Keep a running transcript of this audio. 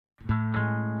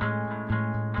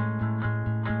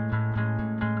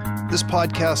This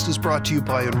podcast is brought to you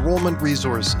by Enrollment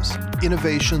Resources,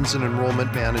 Innovations in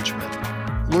Enrollment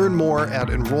Management. Learn more at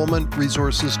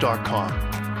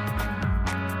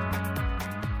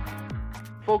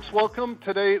enrollmentresources.com. Folks, welcome.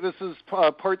 Today, this is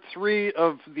part 3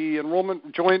 of the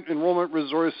Joint Enrollment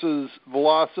Resources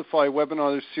Velocify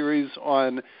webinar series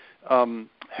on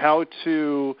how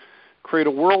to create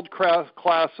a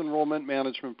world-class enrollment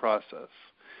management process.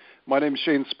 My name is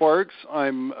Shane Sparks.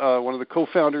 I'm one of the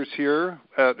co-founders here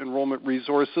at Enrollment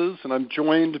Resources, and I'm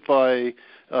joined by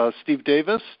Steve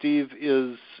Davis. Steve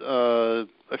is, I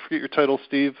forget your title,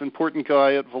 Steve, important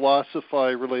guy at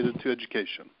Velocify related to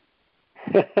education.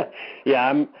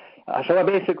 Yeah,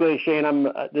 basically, Shane,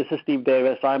 this is Steve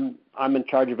Davis. I'm in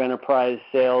charge of enterprise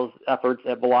sales efforts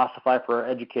at Velocify for our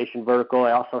education vertical.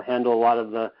 I also handle a lot of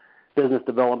the business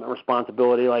development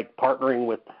responsibility, like partnering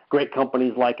with great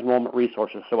companies like Enrollment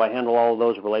Resources. So I handle all of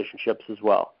those relationships as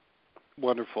well.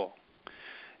 Wonderful.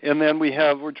 And then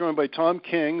we're joined by Tom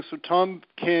King. So Tom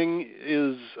King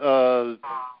is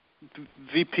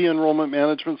VP Enrollment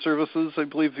Management Services, I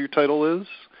believe your title is.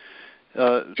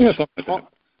 Yeah, something like that.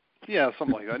 Yeah,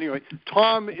 something like that. Anyway,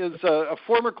 Tom is a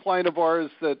former client of ours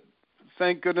that,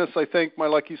 thank goodness, I thank my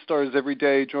lucky stars every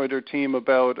day, joined our team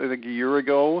about, I think, a year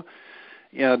ago,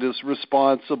 and is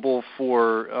responsible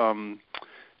for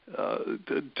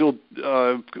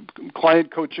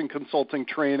client coaching, consulting,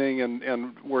 training,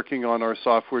 and working on our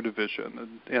software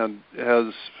division, and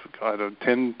has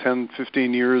 10,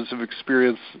 15 years of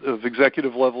experience, of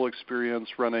executive-level experience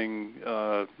running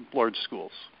large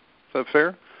schools. Is that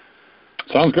fair?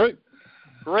 Sounds great.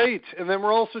 Great. And then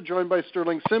we're also joined by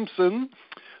Sterling Simpson.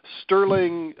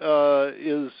 Sterling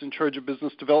is in charge of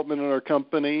business development in our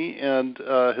company and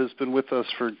has been with us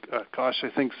for, I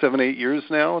think 7-8 years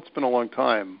now. It's been a long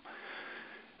time.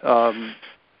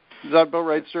 Is that about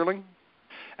right, Sterling?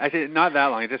 Actually, not that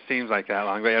long. It just seems like that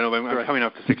long. But I'm coming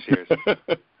up to 6 years.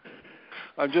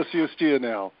 I'm just used to you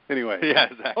now. Anyway. Yeah,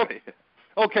 exactly.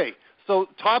 Okay. So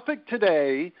topic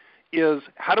today is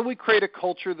how do we create a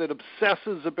culture that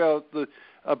obsesses about a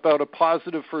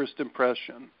positive first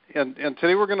impression? And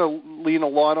today we're going to lean a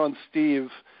lot on Steve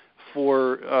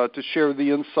to share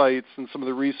the insights and some of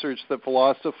the research that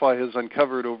Velocify has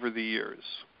uncovered over the years.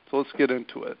 So let's get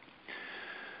into it.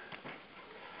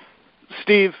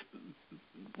 Steve,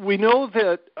 we know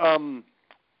that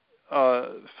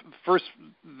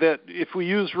that if we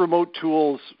use remote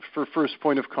tools for first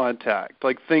point of contact,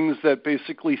 like things that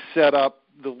basically set up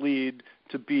the lead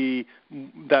to be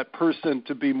that person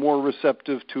to be more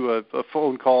receptive to a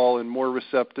phone call and more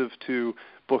receptive to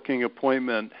booking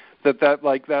appointment,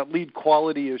 that lead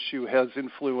quality issue has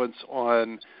influence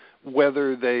on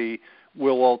whether they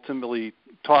will ultimately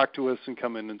talk to us and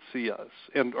come in and see us.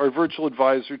 And our virtual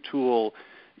advisor tool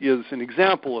is an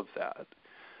example of that.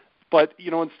 But,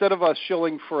 instead of us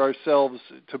shilling for ourselves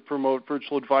to promote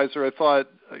Virtual Advisor, I thought,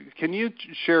 can you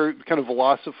share kind of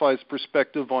Velocify's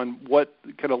perspective on what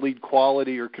kind of lead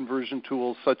quality or conversion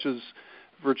tools such as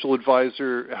Virtual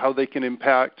Advisor, how they can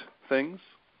impact things?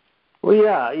 Well,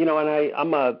 yeah, and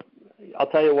I'll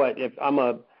tell you what,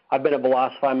 I've been at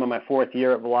Velocify. I'm in my 4th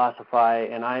year at Velocify,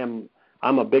 and I'm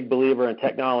a big believer in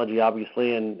technology,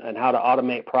 obviously, and how to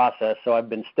automate process. So I've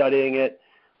been studying it,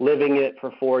 living it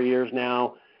for 4 years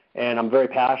now. And I'm very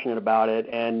passionate about it.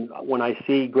 And when I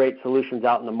see great solutions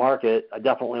out in the market, I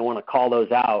definitely want to call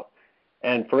those out.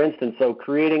 And for instance, so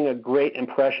creating a great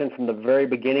impression from the very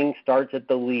beginning starts at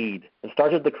the lead. It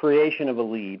starts at the creation of a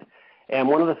lead. And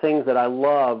one of the things that I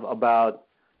love about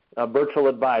a Virtual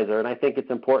Advisor, and I think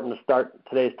it's important to start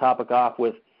today's topic off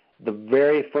with the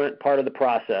very front part of the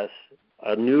process,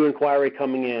 a new inquiry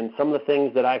coming in, some of the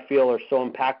things that I feel are so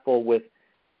impactful with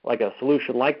like a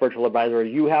solution like Virtual Advisor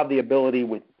is you have the ability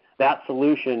with that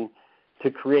solution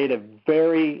to create a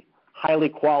very highly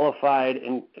qualified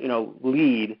and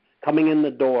lead coming in the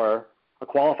door, a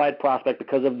qualified prospect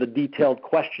because of the detailed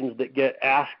questions that get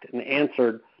asked and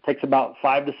answered. It takes about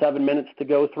 5 to 7 minutes to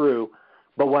go through.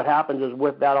 But what happens is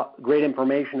with that great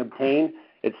information obtained,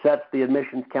 it sets the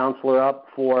admissions counselor up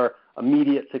for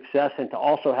immediate success and to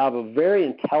also have a very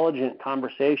intelligent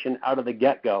conversation out of the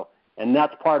get-go. And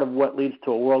that's part of what leads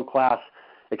to a world-class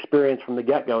experience from the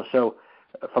get-go. So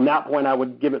from that point, I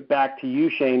would give it back to you,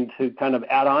 Shane, to kind of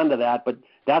add on to that. But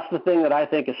that's the thing that I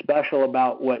think is special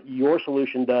about what your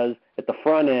solution does at the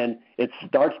front end. It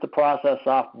starts the process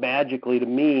off magically to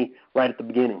me right at the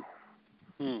beginning.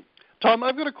 Tom,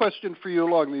 I've got a question for you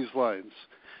along these lines.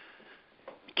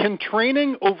 Can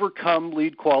training overcome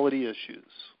lead quality issues?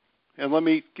 And let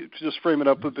me just frame it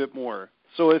up a bit more.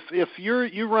 So if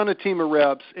you run a team of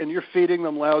reps and you're feeding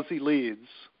them lousy leads,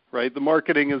 right? The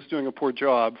marketing is doing a poor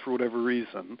job for whatever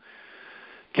reason.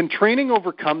 Can training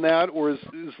overcome that, or is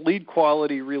lead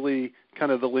quality really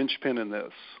kind of the linchpin in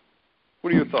this?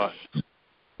 What are your thoughts?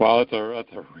 Well, that's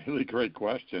a really great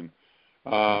question.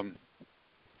 The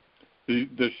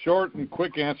short and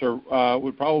quick answer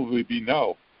would probably be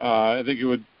no. I think it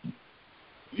would,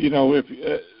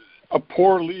 if a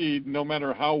poor lead, no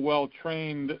matter how well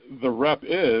trained the rep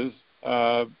is,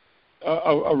 a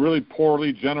really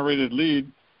poorly generated lead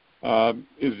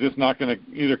is just not going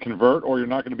to either convert or you're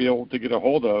not going to be able to get a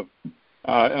hold of.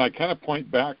 And I kind of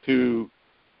point back to,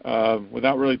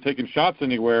 without really taking shots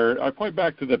anywhere, I point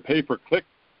back to the pay-per-click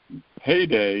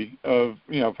heyday of,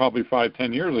 probably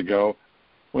 5-10 years ago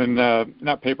when,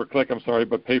 not pay-per-click, I'm sorry,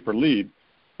 but pay-per-lead,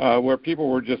 where people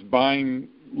were just buying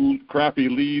crappy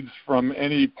leads from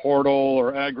any portal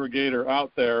or aggregator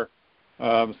out there,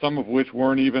 some of which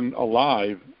weren't even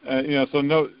alive.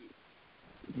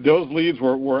 Those leads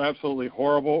were absolutely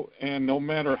horrible, and no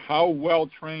matter how well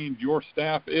trained your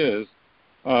staff is,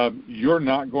 you're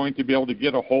not going to be able to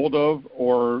get a hold of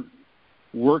or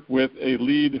work with a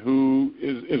lead who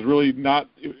is really not,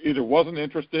 either wasn't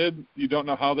interested, you don't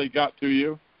know how they got to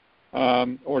you,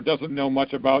 or doesn't know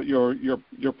much about your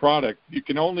product. You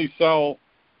can only sell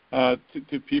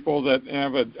to people that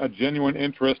have a genuine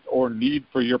interest or need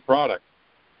for your product.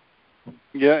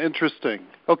 Yeah, interesting.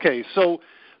 Okay, so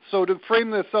to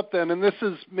frame this up then, and this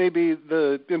is maybe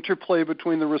the interplay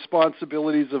between the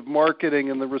responsibilities of marketing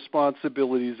and the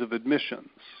responsibilities of admissions,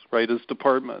 right, as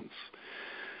departments.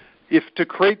 If to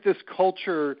create this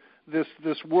culture, this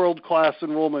world-class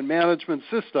enrollment management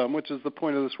system, which is the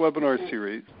point of this webinar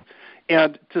series,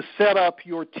 and to set up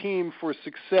your team for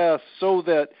success so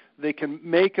that they can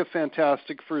make a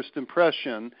fantastic first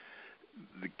impression,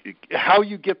 how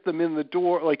you get them in the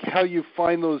door, like how you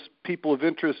find those people of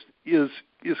interest is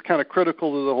kind of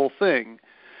critical to the whole thing.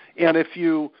 And if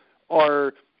you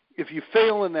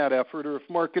fail in that effort, or if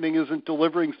marketing isn't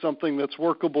delivering something that's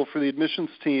workable for the admissions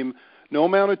team, no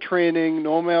amount of training,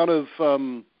 no amount of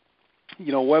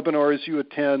webinars you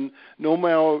attend, no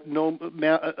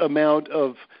amount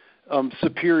of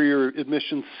superior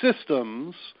admission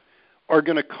systems are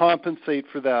going to compensate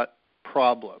for that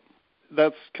problem.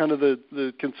 That's kind of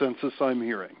the consensus I'm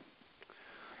hearing.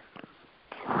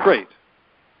 Great.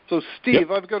 So,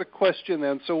 Steve, I've got a question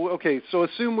then. So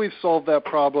assume we've solved that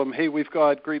problem. Hey, we've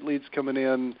got great leads coming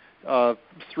in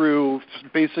through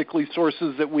basically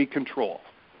sources that we control,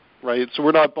 right? So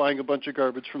we're not buying a bunch of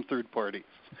garbage from third parties.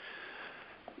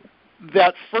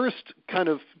 That first kind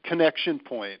of connection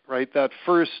point, right, that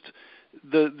first,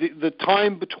 the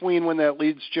time between when that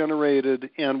lead's generated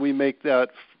and we make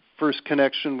that first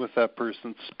connection with that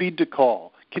person, speed to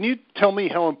call. Can you tell me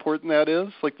how important that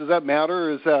is? Like, does that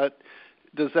matter, or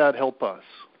does that help us?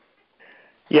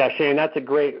 Yeah, Shane, that's a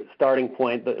great starting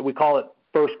point. We call it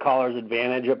first caller's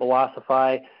advantage at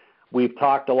Velocify. We've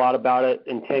talked a lot about it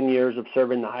in 10 years of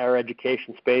serving the higher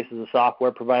education space as a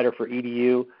software provider for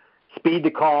EDU. Speed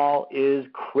to call is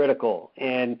critical.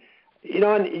 And,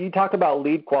 and you talk about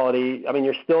lead quality. I mean,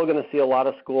 you're still going to see a lot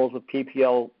of schools with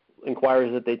PPL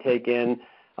inquiries that they take in.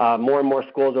 More and more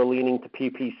schools are leaning to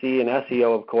PPC and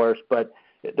SEO, of course, but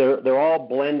they're all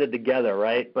blended together,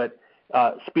 right? But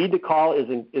speed to call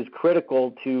is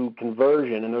critical to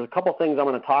conversion, and there's a couple things I'm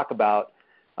going to talk about.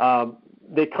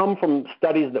 They come from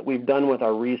studies that we've done with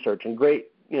our research, and great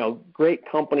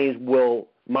companies will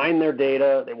mine their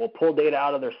data. They will pull data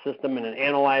out of their system and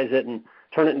analyze it and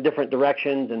turn it in different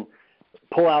directions and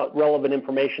pull out relevant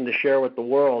information to share with the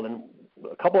world. And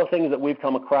a couple of things that we've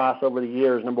come across over the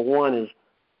years, number one is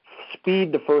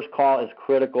speed to first call is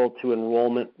critical to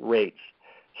enrollment rates.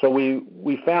 So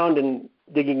we found in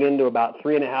digging into about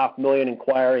 3.5 million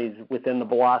inquiries within the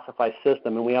Velocify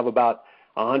system, and we have about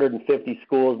 150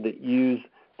 schools that use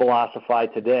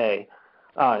Velocify today,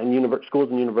 in schools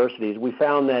and universities. We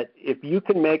found that if you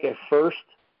can make a first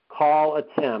call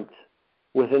attempt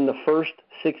within the first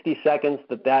 60 seconds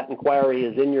that inquiry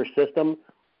is in your system,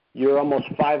 you're almost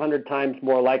 500 times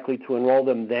more likely to enroll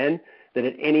them then than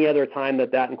at any other time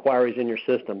that inquiry is in your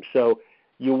system. So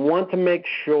you want to make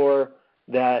sure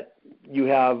that you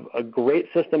have a great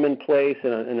system in place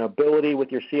and an ability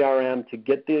with your CRM to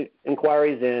get the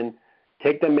inquiries in,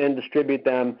 take them in, distribute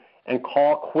them, and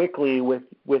call quickly with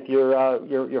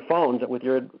your phones, with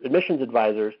your admissions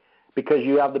advisors, because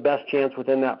you have the best chance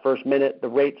within that first minute. The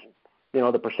rates,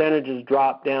 the percentages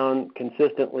drop down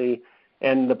consistently,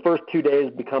 and the first 2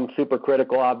 days become super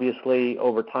critical, obviously,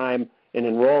 over time in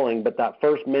enrolling. But that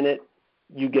first minute,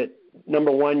 you get,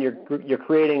 number one, you're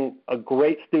creating a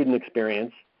great student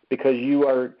experience because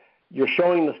you're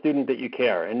showing the student that you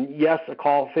care. And yes, a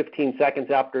call 15 seconds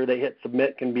after they hit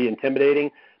submit can be intimidating,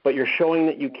 but you're showing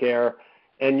that you care.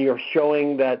 and you're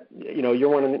showing that you're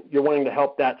wanting to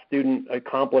help that student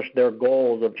accomplish their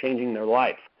goals of changing their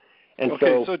life. And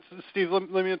okay, so Steve, let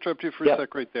me interrupt you for a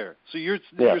sec right there. So you're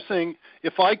saying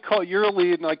if you're a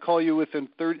lead and I call you within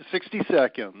 60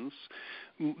 seconds,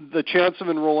 the chance of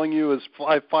enrolling you is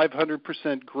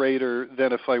 500% greater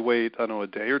than if I wait, I don't know, a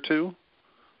day or two?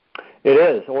 It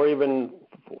is, or even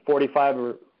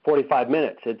 45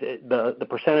 minutes. The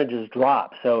percentages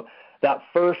drop. So that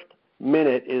first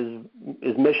minute is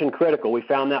mission critical. We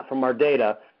found that from our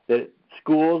data that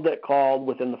schools that called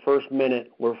within the first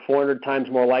minute were 490%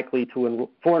 more likely to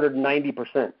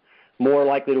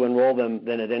enroll them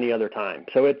than at any other time.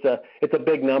 So it's a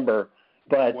big number,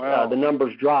 but the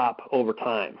numbers drop over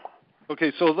time.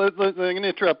 Okay, so I'm going to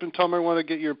interrupt, and Tom, I want to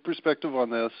get your perspective on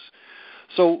this.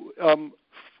 So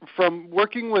from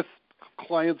working with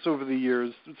clients over the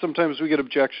years, sometimes we get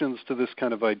objections to this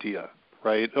kind of idea,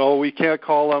 right? Oh, we can't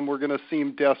call them. We're going to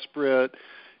seem desperate.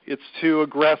 It's too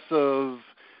aggressive.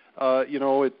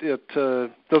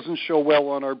 It doesn't show well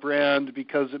on our brand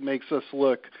because it makes us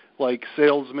look like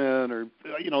salesmen, or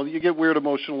you get weird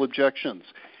emotional objections.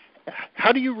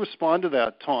 How do you respond to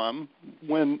that, Tom,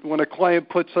 when a client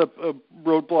puts up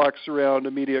roadblocks around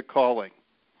immediate calling?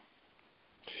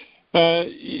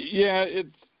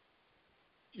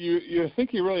 You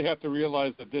think you really have to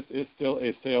realize that this is still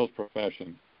a sales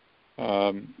profession.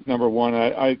 Number one,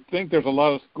 I think there's a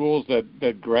lot of schools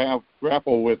that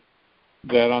grapple with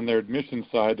that on their admission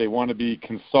side. They want to be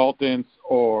consultants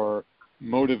or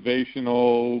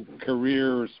motivational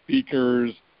career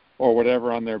speakers or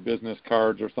whatever on their business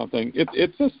cards or something.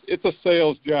 It's a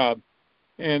sales job,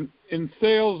 and in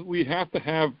sales you have to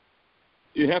have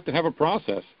a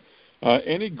process.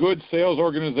 Any good sales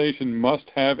organization must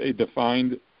have a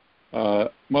defined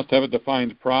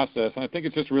process. And I think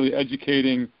it's just really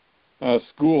educating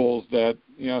schools that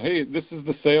hey, this is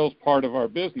the sales part of our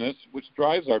business, which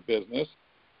drives our business,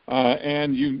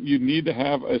 and you need to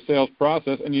have a sales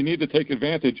process, and you need to take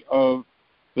advantage of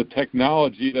the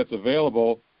technology that's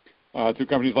available through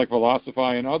companies like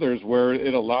Velocify and others, where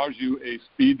it allows you a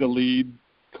speed to lead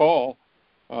call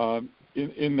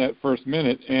in that first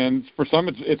minute. And for some,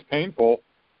 it's painful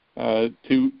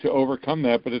to overcome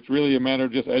that, but it's really a matter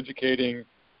of just educating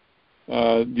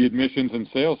the admissions and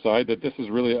sales side that this is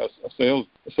really a sales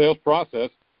process,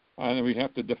 and we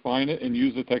have to define it and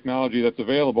use the technology that's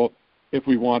available if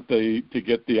we want to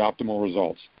get the optimal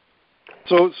results.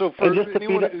 So for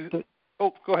anyone,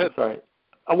 go ahead. Sorry.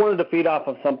 I wanted to feed off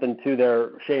of something too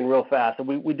there, Shane, real fast.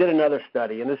 We did another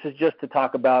study, and this is just to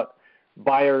talk about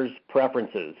buyers'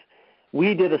 preferences.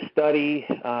 We did a study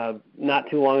not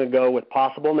too long ago with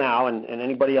Possible Now, and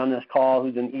anybody on this call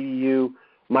who's an EDU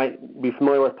might be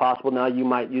familiar with Possible Now. You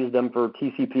might use them for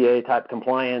TCPA type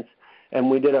compliance. And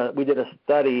we did a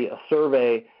study, a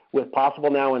survey with Possible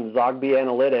Now and Zogby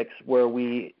Analytics, where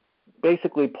we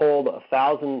basically polled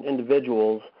 1,000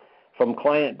 individuals from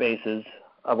client bases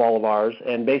of all of ours,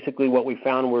 and basically what we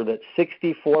found were that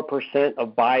 64%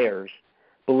 of buyers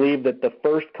believed that the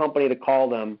first company to call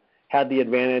them had the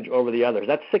advantage over the others.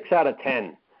 That's 6 out of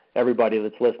 10, everybody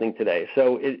that's listening today.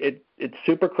 So it's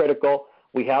super critical.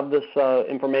 We have this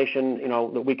information,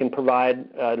 that we can provide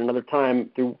at another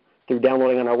time through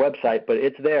downloading on our website, but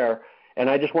it's there. And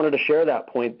I just wanted to share that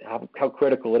point, how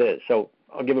critical it is. So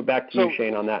I'll give it back to you,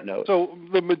 Shane, on that note. So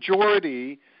the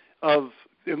majority of,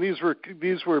 and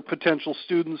these were potential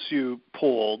students you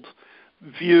polled,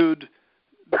 viewed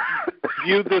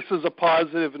this as a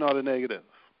positive, not a negative.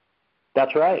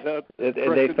 That's right.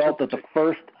 They felt that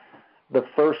the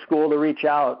first school to reach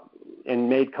out and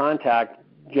made contact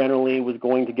generally was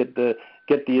going to get the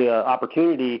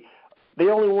opportunity. They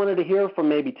only wanted to hear from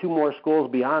maybe 2 more schools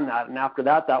beyond that, and after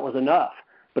that was enough.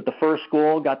 But the first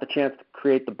school got the chance to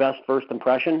create the best first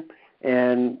impression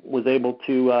and was able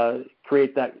to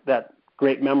create that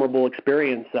great memorable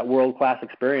experience, that world-class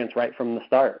experience right from the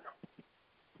start.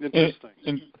 Interesting.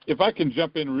 And if I can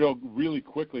jump in really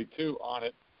quickly too on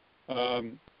it,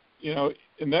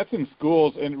 and that's in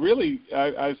schools, and really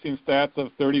I've seen stats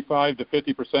of 35 to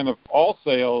 50% of all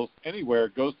sales anywhere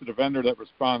goes to the vendor that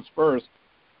responds first.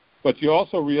 But you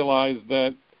also realize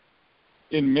that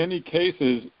in many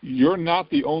cases, you're not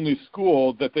the only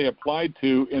school that they applied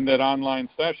to in that online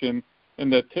session,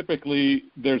 and that typically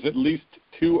there's at least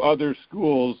 2 other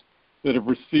schools that have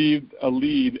received a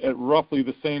lead at roughly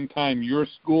the same time your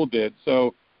school did.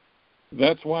 So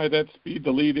that's why that speed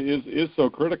to lead is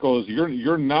so critical. Is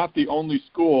you're not the only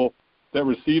school that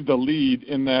received a lead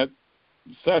in that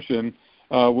session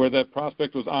where that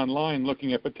prospect was online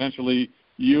looking at potentially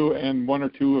you and 1 or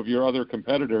 2 of your other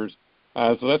competitors.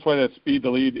 So that's why that speed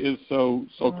to lead is so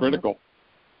critical.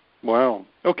 Wow.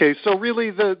 Okay, so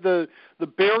really the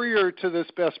barrier to this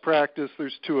best practice,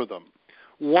 there's two of them.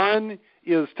 One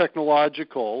is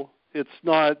technological. This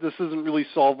isn't really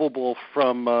solvable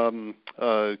from,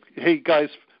 hey guys,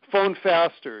 phone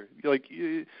faster. Like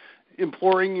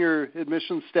imploring your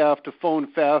admissions staff to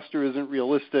phone faster isn't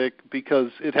realistic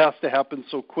because it has to happen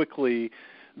so quickly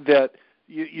that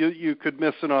you could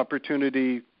miss an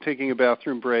opportunity taking a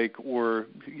bathroom break or,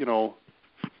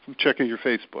 checking your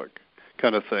Facebook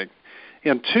kind of thing.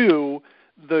 And two,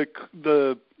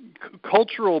 the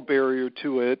cultural barrier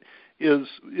to it is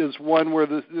one where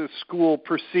the school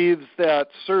perceives that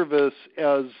service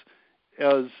as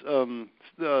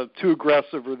too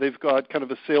aggressive, or they've got kind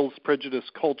of a sales prejudice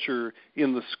culture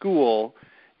in the school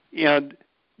and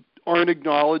aren't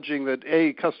acknowledging that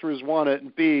A, customers want it,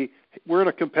 and B, we're in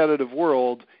a competitive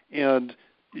world and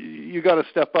you got to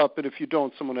step up, and if you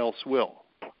don't, someone else will.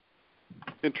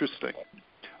 Interesting.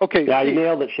 Okay. Yeah, you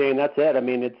nailed it, Shane. That's it. I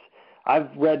mean, I've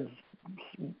read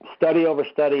study over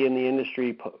study in the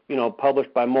industry,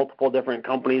 published by multiple different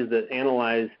companies that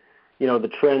analyze,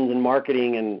 the trends in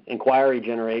marketing and inquiry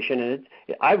generation. And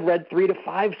I've read 3 to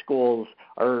 5 schools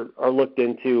are looked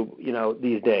into,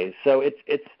 these days. So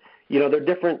it's there are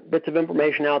different bits of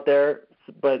information out there,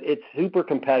 but it's super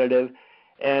competitive.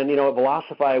 And, at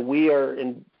Velocify, we are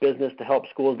in business to help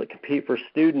schools that compete for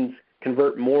students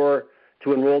convert more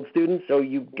to enrolled students. So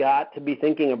you've got to be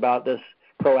thinking about this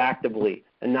proactively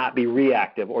and not be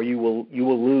reactive, or you will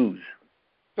lose.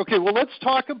 Okay, well, let's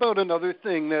talk about another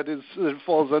thing that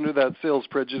falls under that sales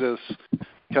prejudice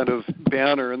kind of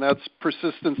banner, and that's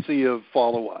persistency of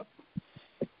follow-up,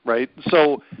 right?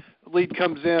 So lead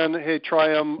comes in, hey, try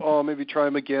them, maybe try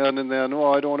them again, and then,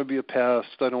 I don't want to be a pest.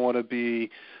 I don't want to be,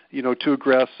 too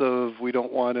aggressive. We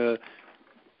don't want to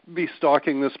be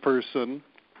stalking this person.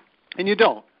 And you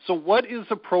don't. So what is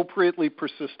appropriately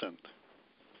persistent?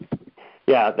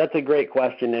 Yeah, that's a great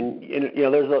question. And,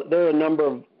 there are a number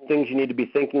of things you need to be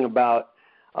thinking about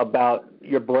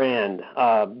your brand.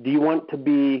 Do you want to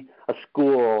be a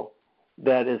school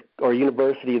or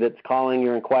university that's calling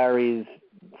your inquiries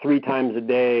 3 times a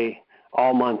day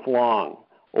all month long,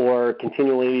 or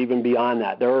continually even beyond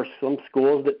that? There are some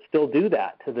schools that still do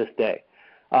that to this day.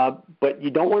 But you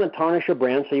don't want to tarnish your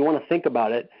brand, so you want to think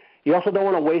about it. You also don't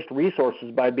want to waste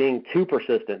resources by being too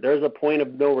persistent. There's a point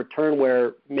of no return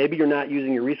where maybe you're not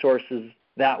using your resources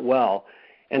that well.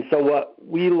 And so what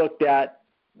we looked at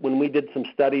when we did some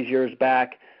studies years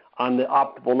back on the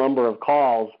optimal number of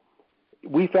calls,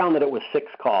 we found that it was 6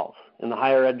 calls in the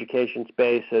higher education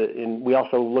space. And we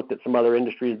also looked at some other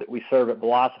industries that we serve at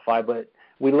Velocify, but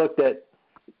we looked at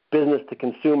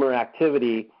business-to-consumer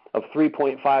activity of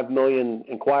 3.5 million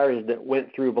inquiries that went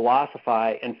through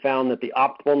Velocify and found that the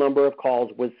optimal number of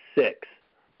calls was 6.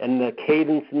 And the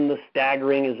cadence and the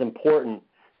staggering is important.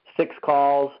 6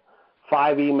 calls,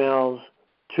 5 emails,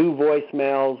 2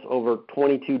 voicemails over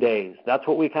 22 days. That's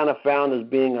what we kind of found as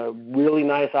being a really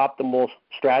nice optimal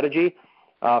strategy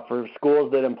for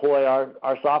schools that employ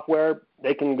our software.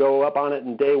 They can go up on it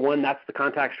in day 1. That's the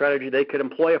contact strategy they could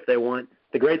employ if they want.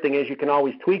 The great thing is you can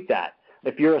always tweak that.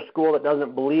 If you're a school that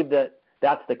doesn't believe that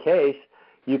that's the case,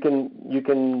 you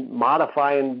can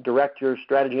modify and direct your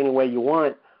strategy any way you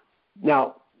want.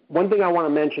 Now, one thing I want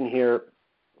to mention here,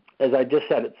 as I just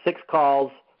said, it's 6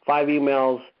 calls, 5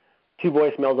 emails, 2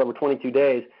 voicemails over 22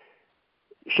 days.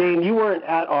 Shane, you weren't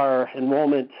at our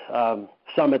enrollment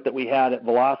summit that we had at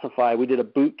Velocify. We did a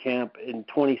boot camp in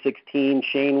 2016.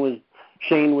 Shane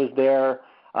was there.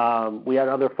 We had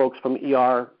other folks from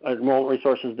Enrollment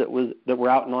Resources that were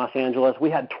out in Los Angeles.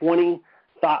 We had 20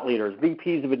 thought leaders,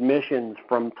 VPs of admissions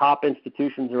from top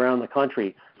institutions around the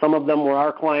country. Some of them were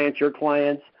our clients, your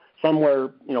clients. Some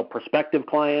were, prospective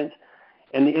clients.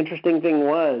 And the interesting thing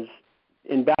was,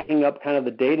 in backing up kind of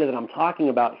the data that I'm talking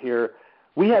about here,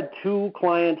 we had 2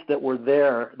 clients that were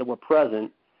there, that were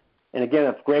present. And again,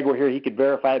 if Greg were here, he could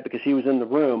verify it because he was in the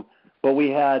room. But we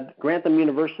had Grantham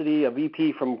University, a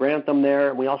VP from Grantham there.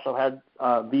 And we also had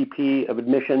a VP of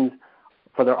admissions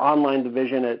for their online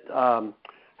division at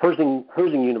Herzing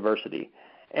University.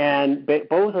 And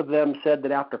both of them said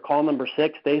that after call number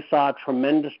 6, they saw a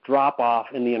tremendous drop-off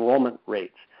in the enrollment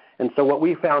rates. And so what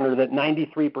we found is that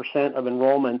 93% of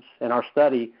enrollments in our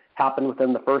study happened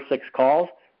within the first 6 calls.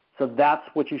 So that's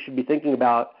what you should be thinking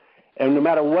about. And no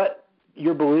matter what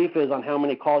your belief is on how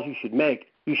many calls you should make,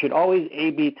 you should always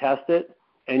A/B test it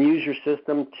and use your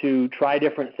system to try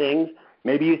different things.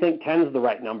 Maybe you think 10 is the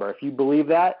right number. If you believe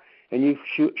that and you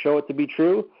show it to be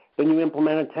true, then you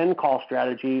implement a 10-call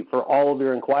strategy for all of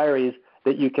your inquiries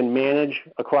that you can manage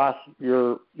across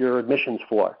your admissions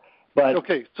for. But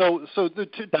okay, so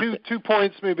the two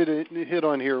points maybe to hit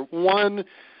on here. One,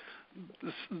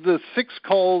 the 6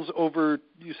 calls over,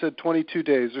 you said 22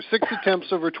 days, or 6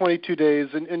 attempts over 22 days,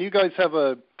 and you guys have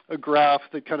a graph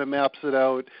that kind of maps it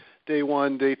out, day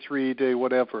 1, day 3, day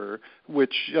whatever,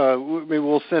 which maybe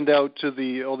we'll send out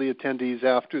to all the attendees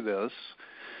after this.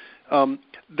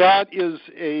 That is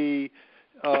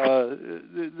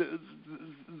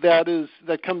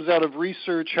that comes out of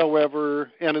research,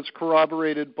 however, and it's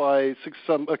corroborated by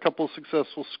a couple of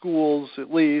successful schools,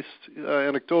 at least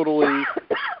anecdotally.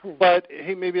 But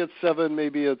hey, maybe it's 7,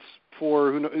 maybe it's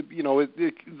 4. Who know?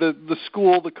 The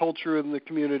school, the culture, and the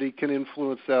community can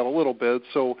influence that a little bit.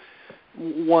 So,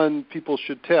 1, people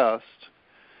should test.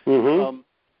 Mm-hmm.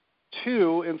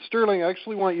 2, and Sterling, I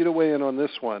actually want you to weigh in on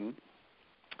this one.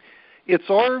 It's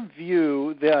our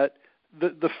view that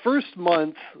the first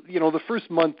month, the first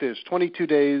month-ish, 22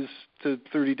 days to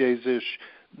 30 days-ish,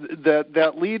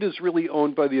 that lead is really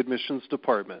owned by the admissions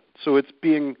department. So it's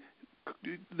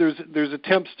there's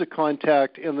attempts to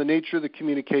contact, and the nature of the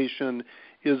communication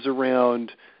is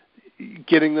around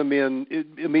getting them in,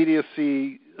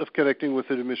 immediacy of connecting with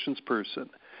an admissions person.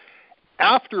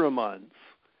 After a month,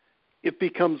 it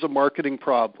becomes a marketing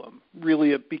problem.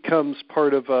 Really, it becomes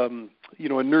part of a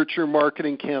nurture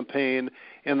marketing campaign,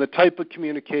 and the type of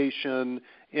communication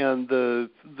and the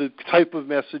type of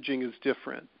messaging is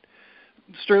different.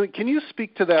 Sterling, can you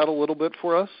speak to that a little bit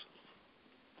for us?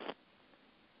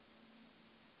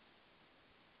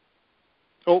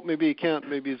 Oh, maybe he can't.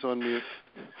 Maybe he's on mute.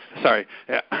 Sorry.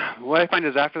 Yeah. What I find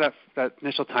is after that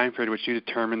initial time period, which you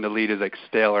determine the lead is like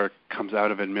stale or comes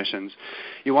out of admissions,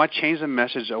 you want to change the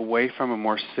message away from a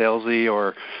more salesy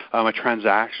or a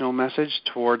transactional message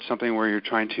towards something where you're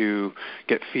trying to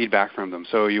get feedback from them.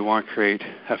 So you want to create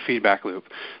a feedback loop.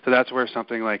 So that's where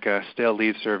something like a stale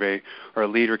lead survey or a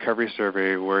lead recovery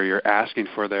survey, where you're asking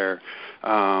for their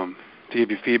to give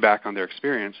you feedback on their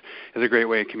experience, is a great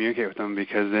way to communicate with them,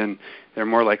 because then they're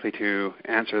more likely to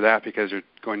answer that because you're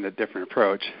going a different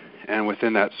approach. And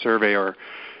within that survey or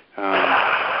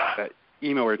that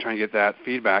email where you're trying to get that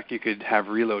feedback, you could have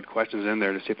reload questions in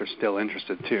there to see if they're still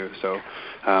interested too. So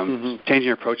changing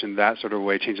your approach in that sort of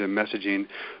way, changing the messaging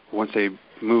once they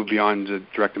move beyond the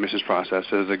direct admissions process,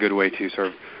 is a good way to sort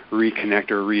of reconnect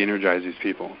or re-energize these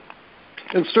people.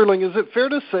 And Sterling, is it fair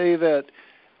to say that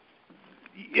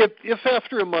if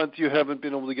after a month you haven't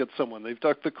been able to get someone, they've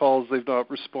ducked the calls, they've not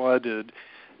responded,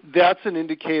 that's an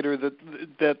indicator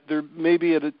that they're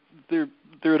maybe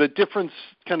they're at a different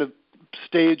kind of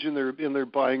stage in their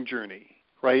buying journey,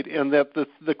 right? And that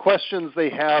the questions they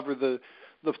have, or the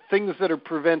things that are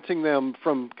preventing them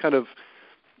from kind of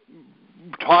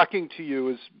talking to you,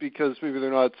 is because maybe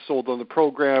they're not sold on the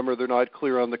program, or they're not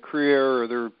clear on the career, or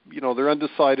they're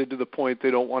undecided to the point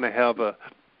they don't want to have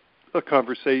a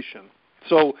conversation.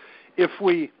 So if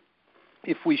we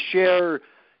share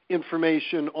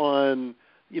information on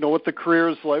what the career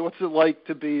is like, what's it like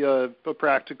to be a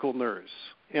practical nurse,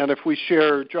 and if we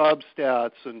share job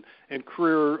stats and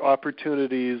career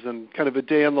opportunities and kind of a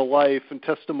day in the life and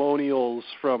testimonials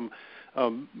from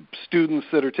students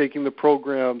that are taking the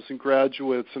programs and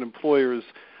graduates and employers,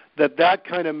 that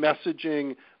kind of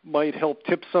messaging might help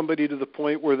tip somebody to the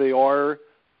point where they are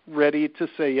ready to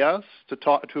say yes to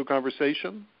talk to a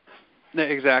conversation.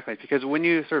 Exactly, because when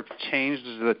you sort of change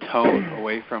the tone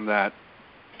away from that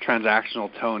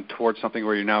transactional tone towards something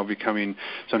where you're now becoming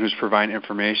someone who's providing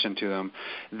information to them,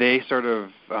 they sort of,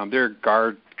 their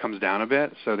guard comes down a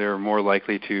bit, so they're more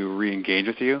likely to re-engage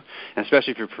with you, and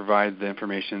especially if you provide the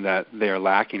information that they are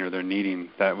lacking or they're needing,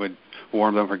 that would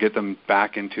warm them or get them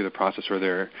back into the process where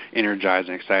they're energized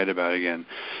and excited about it again.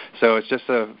 So it's just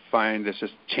it's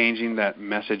just changing that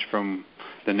message from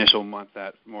the initial month,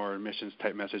 that more admissions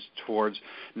type message, towards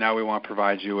now we want to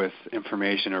provide you with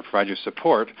information or provide you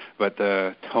support, but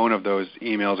the tone of those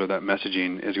emails or that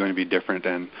messaging is going to be different,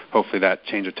 and hopefully that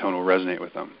change of tone will resonate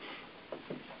with them.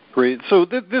 Great. So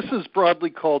this is broadly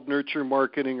called nurture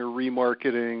marketing or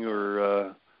remarketing,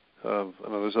 or I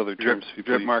know there's other terms.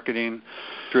 Drip marketing.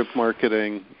 Drip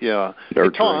marketing, yeah. Hey,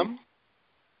 Tom,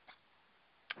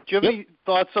 do you have any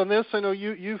thoughts on this? I know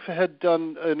you've had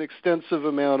done an extensive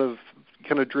amount of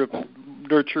kind of drip,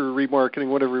 nurture, remarketing,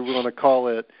 whatever we want to call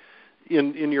it,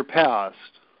 in your past.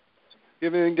 You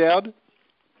have anything to add?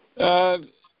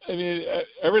 I mean,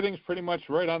 everything's pretty much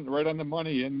right on the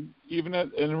money. And even at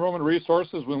Enrollment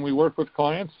Resources, when we work with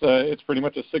clients, it's pretty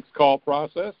much a 6-call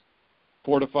process,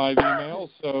 4 to 5 emails,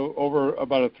 so over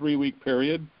about a 3-week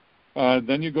period.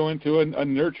 Then you go into a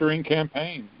nurturing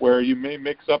campaign where you may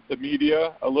mix up the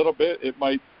media a little bit.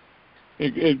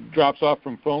 It drops off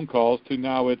from phone calls to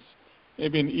now it's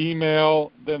maybe an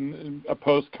email, then a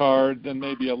postcard, then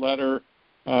maybe a letter.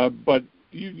 But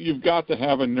you've got to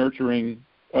have a nurturing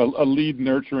a lead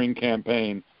nurturing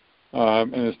campaign.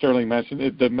 And as Sterling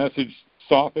mentioned, the message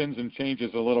softens and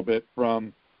changes a little bit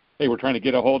from, hey, we're trying to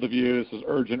get a hold of you, this is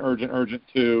urgent,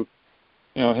 to,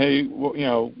 hey,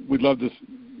 we'd love to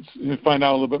find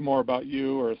out a little bit more about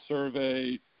you, or a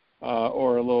survey,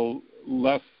 or a little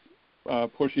less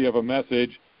pushy of a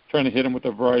message, trying to hit them with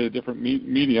a variety of different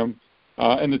medium,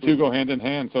 and the two go hand in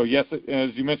hand. So yes, as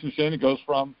you mentioned, Shane, it goes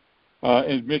from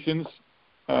admissions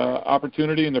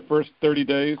opportunity in the first 30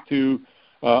 days to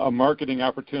a marketing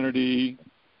opportunity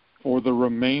for the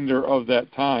remainder of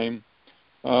that time,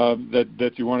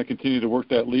 that you want to continue to work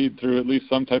that lead through at least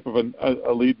some type of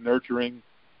a lead nurturing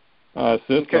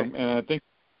system. Okay. And I think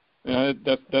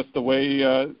that's the way,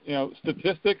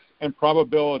 statistics and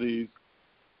probabilities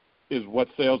is what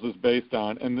sales is based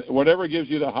on. And whatever gives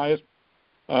you the highest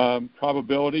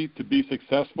probability to be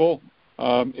successful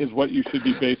is what you should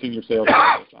be basing your sales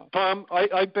on. Tom,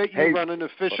 I bet you run an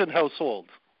efficient household.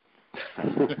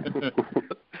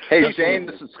 Hey, Shane,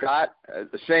 this is Scott.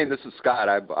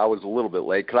 I was a little bit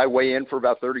late. Could I weigh in for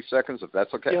about 30 seconds, if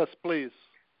that's okay? Yes, please.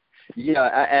 Yeah,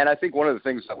 and I think one of the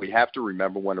things that we have to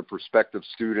remember when a prospective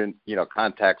student,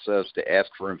 contacts us to ask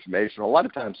for information, a lot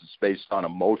of times it's based on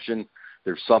emotion.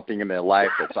 There's something in their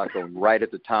life that's not going right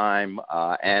at the time.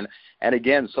 And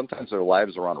again, sometimes their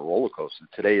lives are on a roller coaster.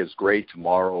 Today is great.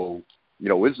 Tomorrow,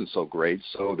 isn't so great.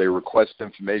 So they request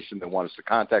information. They want us to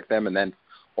contact them. And then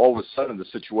all of a sudden the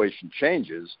situation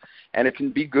changes. And it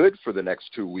can be good for the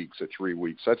next 2 weeks or 3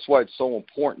 weeks. That's why it's so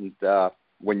important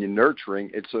when you're nurturing.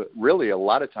 It's really a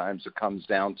lot of times it comes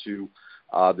down to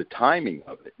the timing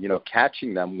of it,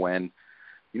 catching them when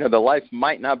their life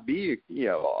might not be,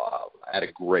 at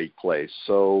a great place.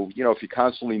 So, if you're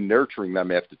constantly nurturing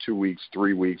them after 2 weeks,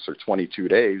 3 weeks, or 22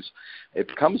 days, it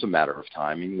becomes a matter of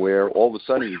timing where all of a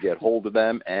sudden you get hold of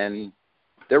them and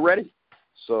they're ready.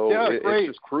 So it's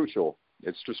just crucial.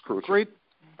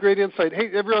 Great insight. Hey,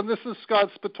 everyone, this is Scott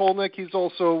Spitolnik. He's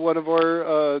also one of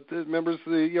our members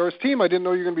of the ERS team. I didn't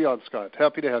know you were going to be on, Scott.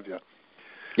 Happy to have you.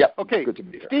 Yeah. Okay, good to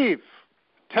be here. Steve,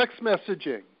 text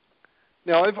messaging.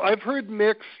 Now, I've heard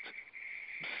mixed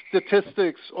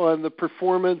statistics on the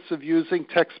performance of using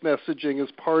text messaging as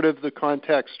part of the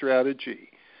contact strategy.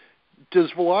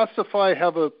 Does Velocify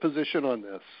have a position on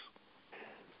this?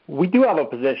 We do have a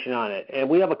position on it, and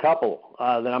we have a couple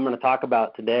that I'm going to talk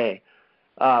about today.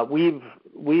 We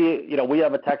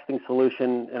have a texting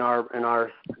solution in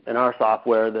our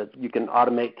software that you can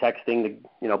automate texting,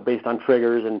 based on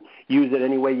triggers and use it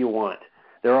any way you want.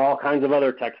 There are all kinds of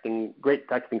other great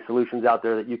texting solutions out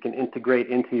there that you can integrate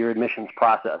into your admissions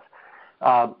process.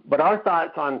 But our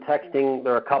thoughts on texting,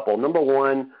 there are a couple. Number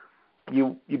one,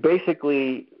 you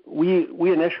basically, we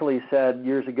initially said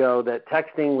years ago that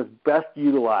texting was best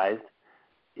utilized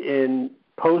in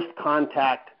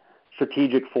post-contact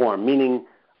strategic form, meaning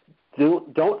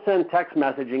don't send text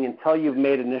messaging until you've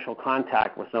made initial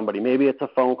contact with somebody. Maybe it's a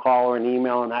phone call or an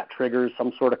email, and that triggers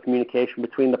some sort of communication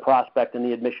between the prospect and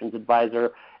the admissions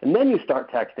advisor, and then you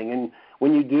start texting. And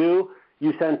when you do,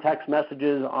 you send text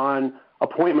messages on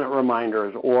appointment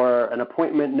reminders, or an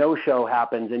appointment no-show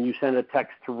happens and you send a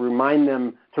text to remind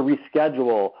them to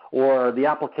reschedule, or the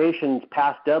application's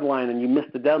past deadline and you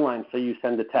missed the deadline, so you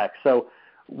send a text. So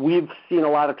we've seen a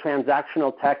lot of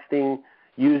transactional texting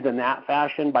used in that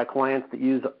fashion by clients that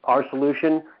use our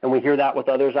solution, and we hear that with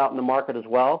others out in the market as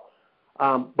well.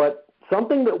 But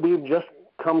something that we've just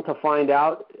come to find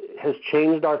out has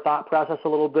changed our thought process a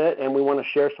little bit, and we want to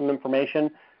share some information.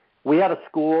 We had a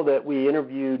school that we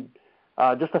interviewed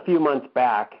just a few months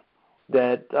back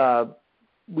that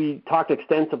we talked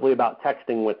extensively about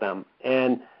texting with them.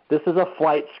 And this is a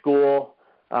flight school,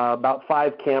 about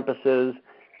 5 campuses,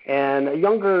 and a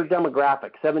younger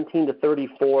demographic, 17 to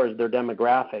 34 is their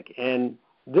demographic. And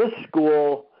this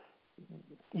school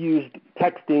used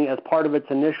texting as part of its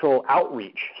initial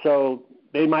outreach. So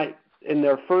they might, in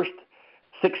their first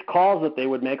 6 calls that they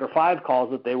would make, or 5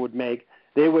 calls that they would make,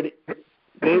 they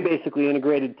basically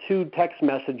integrated 2 text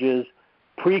messages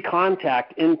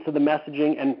pre-contact into the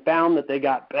messaging and found that they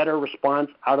got better response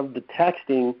out of the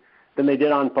texting than they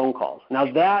did on phone calls.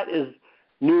 Now, that is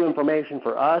new information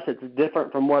for us. It's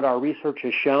different from what our research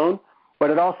has shown,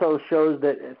 but it also shows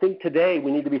that I think today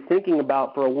we need to be thinking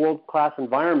about, for a world-class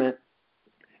environment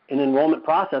in enrollment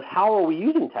process, how are we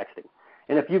using texting?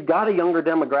 And if you've got a younger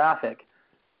demographic,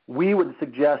 we would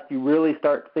suggest you really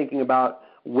start thinking about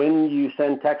when you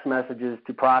send text messages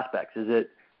to prospects. Is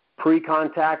it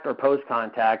pre-contact or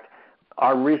post-contact?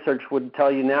 Our research would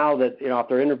tell you now that, if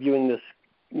they're interviewing this,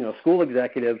 school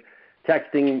executive,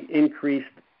 texting increased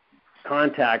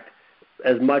contact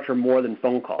as much or more than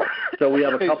phone calls. So we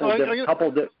have a couple.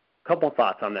 couple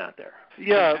thoughts on that there.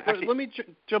 Yeah, let me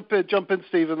jump in,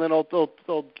 Steve, and then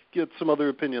I'll get some other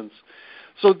opinions.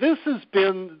 So this has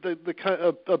been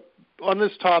on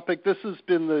this topic. This has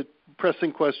been the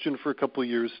pressing question for a couple of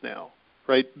years now,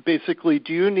 right? Basically,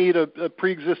 do you need a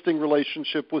pre-existing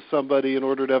relationship with somebody in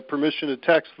order to have permission to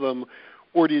text them,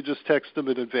 or do you just text them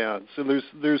in advance? And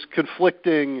there's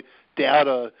conflicting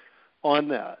data on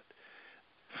that.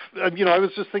 I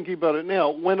was just thinking about it now.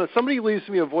 When somebody leaves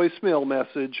me a voicemail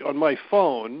message on my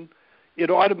phone, it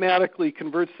automatically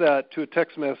converts that to a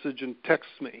text message and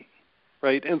texts me,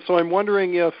 right? And so I'm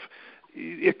wondering if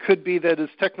it could be that as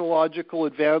technological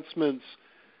advancements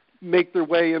make their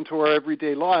way into our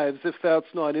everyday lives, if that's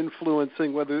not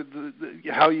influencing whether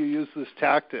how you use this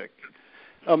tactic.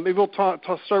 Maybe we'll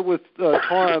start with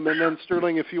Tom, and then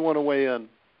Sterling, if you want to weigh in.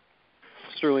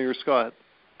 Sterling or Scott.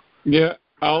 Yeah,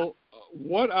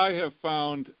 what I have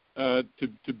found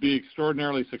to be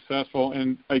extraordinarily successful,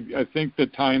 and I think the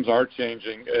times are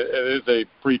changing. It is a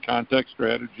pre-context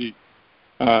strategy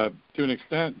to an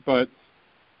extent, but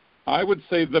I would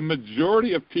say the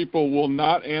majority of people will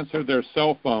not answer their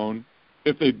cell phone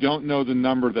if they don't know the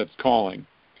number that's calling.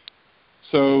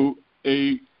 So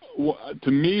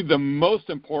to me, the most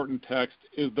important text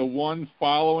is the one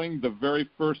following the very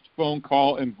first phone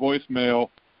call and voicemail,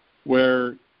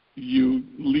 where you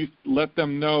let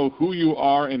them know who you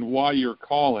are and why you're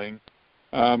calling,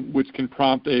 which can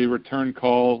prompt a return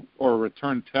call or a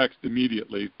return text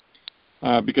immediately.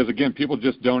 Because, again, people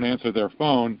just don't answer their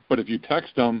phone. But if you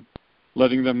text them,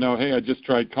 letting them know, hey, I just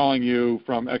tried calling you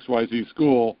from XYZ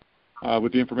school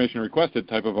with the information requested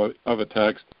type of a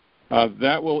text,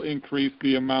 that will increase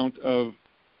the amount of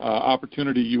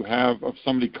opportunity you have of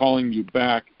somebody calling you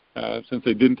back since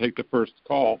they didn't take the first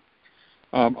call.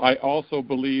 I also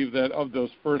believe that of those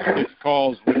first 6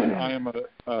 calls, which I am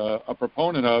a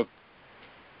proponent of,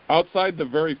 outside the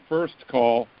very first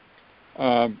call,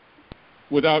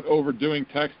 without overdoing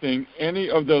texting, any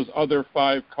of those other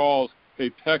 5 calls, a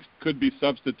text could be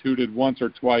substituted once or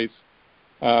twice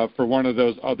for one of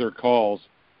those other calls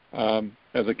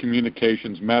as a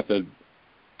communications method.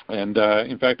 And,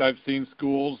 in fact, I've seen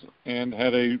schools and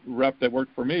had a rep that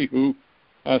worked for me who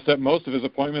set most of his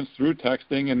appointments through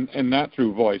texting and not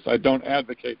through voice. I don't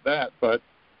advocate that, but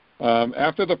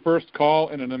after the first call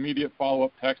and an immediate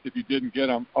follow-up text, if you didn't get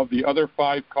them, of the other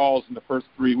 5 calls in the first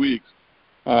 3 weeks,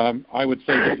 I would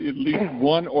say that at least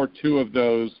 1 or 2 of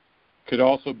those could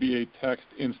also be a text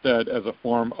instead as a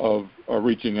form of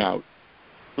reaching out.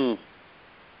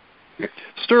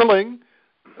 Sterling,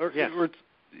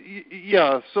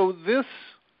 so this,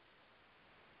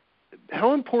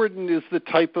 how important is the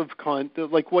type of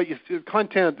content, like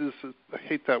content is, I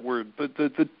hate that word, but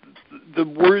the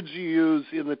words you use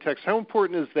in the text, how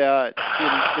important is that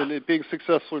in it being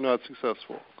successful or not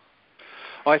successful?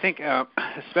 Well, I think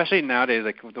especially nowadays,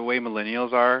 like the way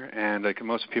millennials are, and like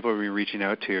most people we're reaching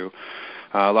out to,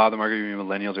 a lot of them are going to be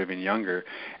millennials or even younger,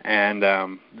 and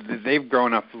they've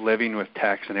grown up living with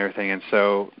text and everything, and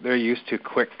so they're used to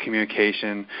quick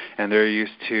communication, and they're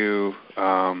used to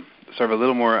sort of a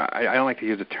little more, I don't like to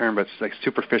use the term, but it's like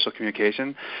superficial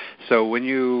communication. So when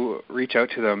you reach out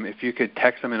to them, if you could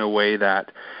text them in a way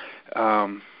that,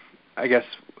 I guess,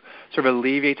 sort of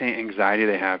alleviates the anxiety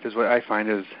they have, because what I find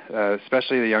is,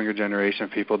 especially the younger generation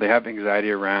of people, they have anxiety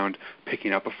around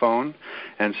picking up a phone.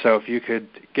 And so if you could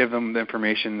give them the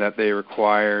information that they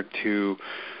require to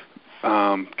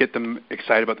get them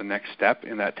excited about the next step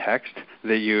in that text,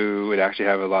 that you would actually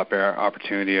have a lot better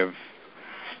opportunity of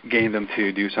getting them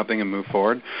to do something and move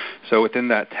forward. So within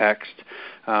that text,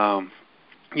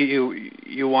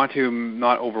 you want to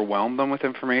not overwhelm them with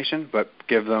information, but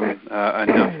give them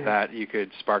enough that you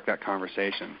could spark that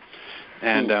conversation.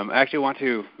 And I actually want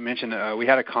to mention, we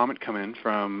had a comment come in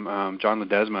from John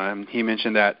Ledesma, and he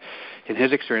mentioned that in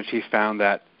his experience he found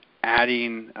that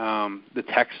adding the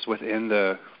text within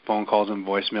the phone calls and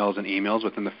voicemails and emails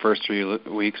within the first 3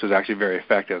 weeks was actually very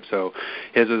effective. So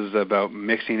his is about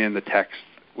mixing in the text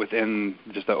within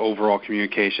just the overall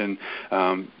communication,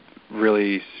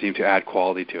 really seem to add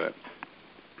quality to it.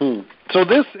 So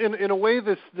this, in a way,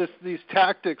 these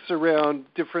tactics around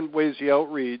different ways you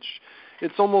outreach,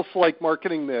 it's almost like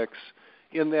marketing mix,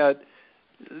 in that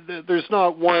there's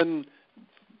not one.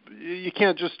 You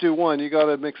can't just do one. You got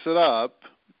to mix it up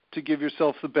to give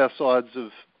yourself the best odds of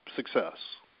success.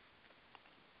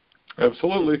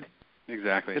 Absolutely.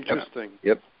 Exactly. Interesting.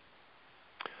 Yep.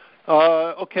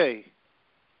 Okay.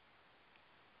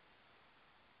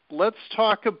 Let's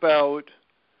talk about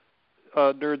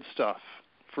nerd stuff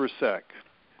for a sec.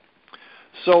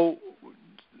 So,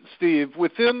 Steve,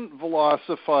 within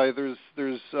Velocify,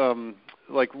 there's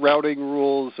like routing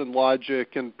rules and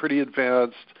logic and pretty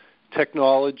advanced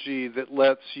technology that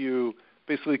lets you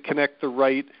basically connect the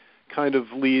right kind of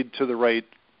lead to the right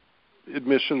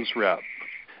admissions rep.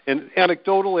 And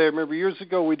anecdotally, I remember years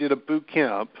ago we did a boot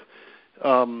camp. I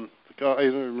don't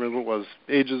remember what it was,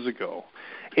 ages ago.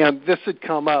 And this had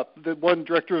come up. The one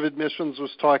director of admissions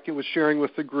was sharing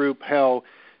with the group how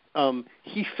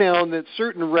he found that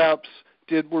certain reps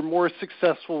were more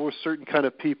successful with certain kind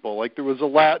of people. Like there was a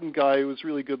Latin guy who was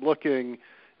really good looking,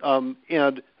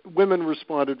 and women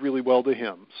responded really well to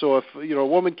him. So if a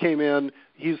woman came in,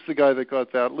 he's the guy that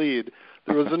got that lead.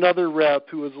 There was another rep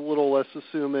who was a little less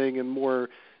assuming and more,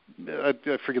 I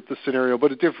forget the scenario,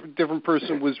 but a different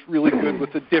person was really good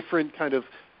with a different kind of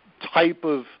type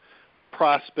of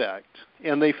prospect.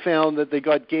 And they found that they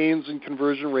got gains in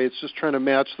conversion rates just trying to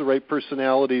match the right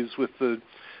personalities with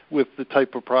the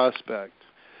type of prospect.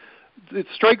 It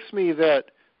strikes me that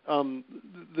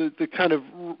the kind of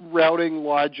routing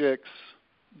logics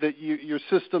that your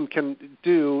system can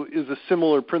do is a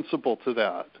similar principle to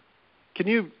that. Can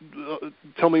you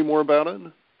tell me more about it?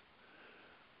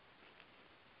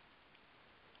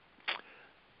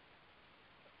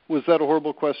 Was that a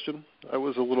horrible question? I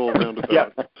was a little roundabout. Yeah,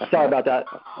 sorry about that.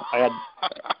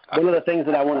 One of the things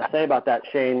that I want to say about that,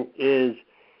 Shane, is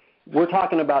we're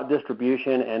talking about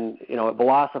distribution, and at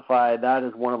Velocify, that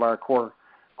is one of our core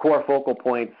focal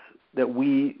points that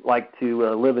we like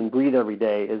to live and breathe every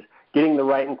day, is getting the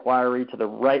right inquiry to the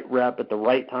right rep at the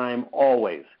right time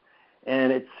always.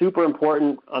 And it's super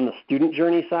important on the student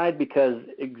journey side because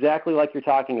exactly like you're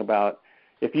talking about,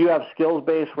 if you have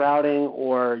skills-based routing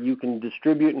or you can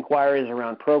distribute inquiries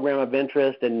around program of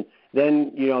interest, and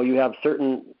then you have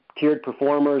certain tiered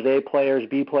performers, A players,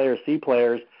 B players, C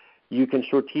players, you can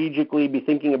strategically be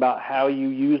thinking about how you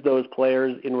use those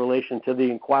players in relation to the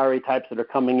inquiry types that are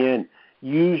coming in.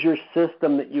 Use your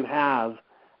system that you have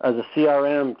as a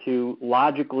CRM to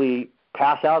logically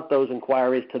pass out those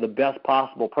inquiries to the best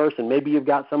possible person. Maybe you've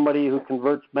got somebody who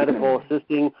converts medical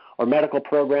assisting or medical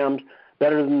programs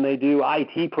better than they do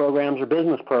IT programs or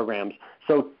business programs.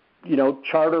 So,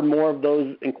 charter more of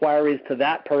those inquiries to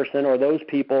that person or those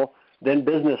people than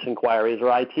business inquiries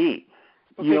or IT.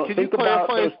 Okay,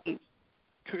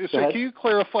 can you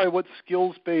clarify what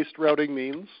skills-based routing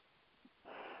means?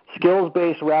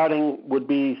 Skills-based routing would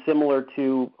be similar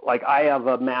to, like, I have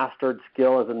a mastered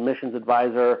skill as an admissions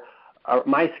advisor.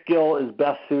 My skill is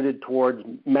best suited towards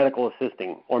medical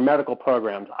assisting or medical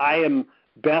programs. I am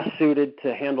best suited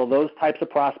to handle those types of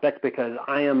prospects because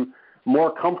I am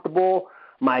more comfortable.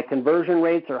 My conversion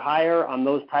rates are higher on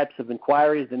those types of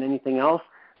inquiries than anything else.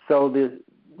 So the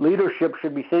leadership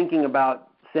should be thinking about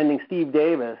sending Steve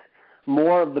Davis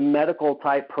more of the medical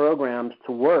type programs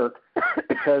to work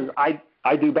because I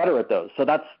do better at those. So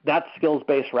that's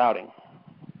skills-based routing.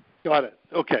 Got it.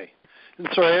 Okay. And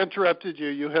sorry, I interrupted you.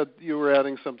 You were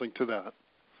adding something to that.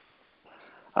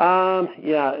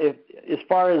 As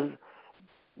far as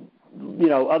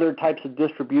other types of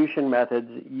distribution methods,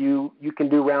 you can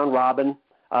do round robin.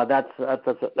 That's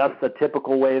the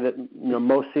typical way that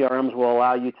most CRMs will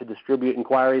allow you to distribute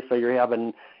inquiries, so you have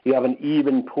an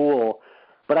even pool.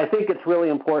 But I think it's really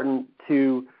important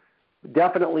to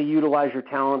definitely utilize your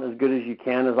talent as good as you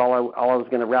can. Is all I was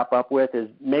going to wrap up with, is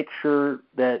make sure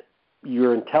that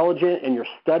you're intelligent and you're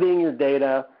studying your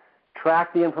data,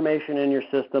 track the information in your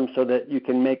system so that you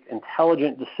can make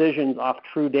intelligent decisions off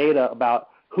true data about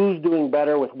who's doing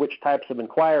better with which types of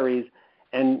inquiries,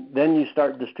 and then you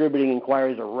start distributing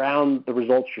inquiries around the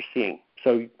results you're seeing.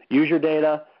 So use your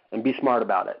data and be smart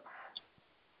about it.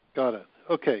 Got it.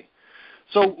 Okay.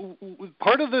 So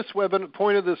point of this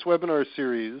webinar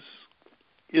series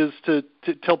is to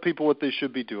tell people what they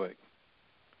should be doing.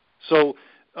 So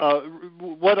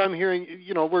what I'm hearing,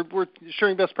 we're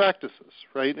sharing best practices,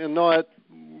 right, and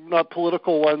not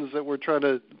political ones that we're trying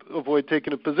to avoid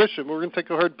taking a position. We're going to take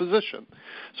a hard position.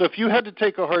 So if you had to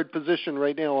take a hard position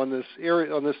right now on this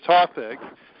area, on this topic,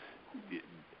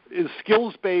 is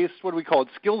skills-based, what do we call it,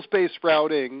 skills-based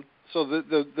routing, so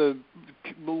the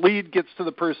lead gets to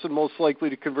the person most likely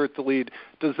to convert the lead.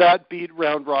 Does that beat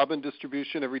round-robin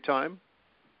distribution every time?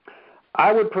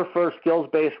 I would prefer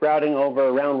skills-based routing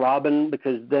over round-robin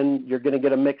because then you're going to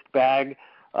get a mixed bag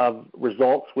of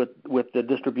results with the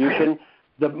distribution.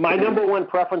 My number one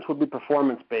preference would be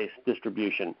performance-based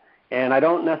distribution, and I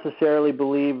don't necessarily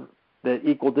believe that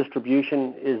equal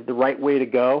distribution is the right way to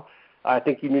go. I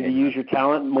think you need to use your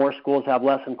talent. More schools have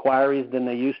less inquiries than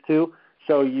they used to,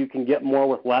 so you can get more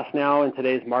with less now in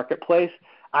today's marketplace.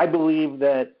 I believe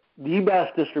that the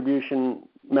best distribution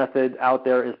method out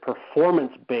there is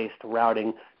performance-based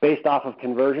routing based off of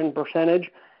conversion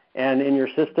percentage. And in your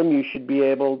system, you should be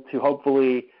able to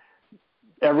hopefully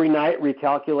every night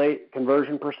recalculate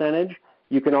conversion percentage.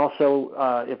 You can also,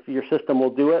 if your system will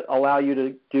do it, allow you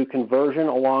to do conversion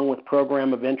along with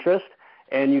program of interest,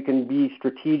 and you can be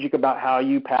strategic about how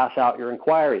you pass out your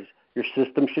inquiries. Your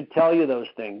system should tell you those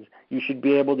things. You should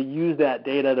be able to use that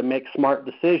data to make smart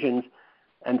decisions.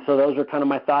 And so those are kind of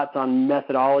my thoughts on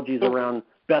methodologies around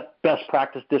best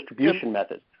practice distribution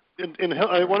methods. And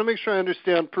I want to make sure I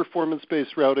understand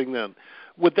performance-based routing then.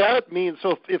 Would that mean,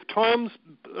 so if Tom's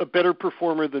a better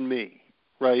performer than me,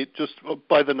 right, just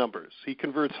by the numbers, he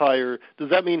converts higher, does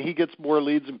that mean he gets more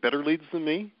leads and better leads than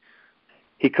me?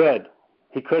 He could.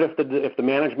 He could if the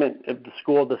management of the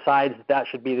school decides that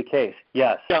should be the case,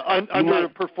 yes. Yeah, under a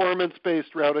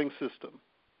performance-based routing system.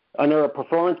 Under a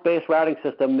performance-based routing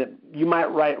system, that you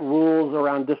might write rules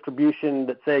around distribution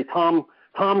that say Tom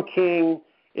King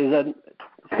is a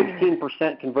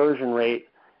 16% conversion rate,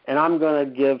 and I'm going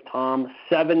to give Tom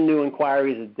 7 new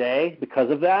inquiries a day because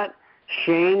of that.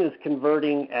 Shane is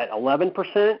converting at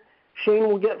 11%. Shane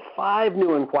will get 5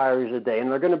 new inquiries a day,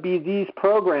 and they're going to be these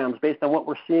programs based on what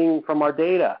we're seeing from our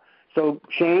data. So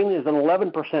Shane is an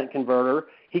 11% converter.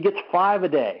 He gets 5 a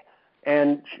day.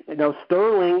 And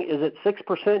Sterling is at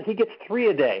 6%. He gets 3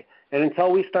 a day. And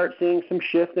until we start seeing some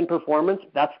shift in performance,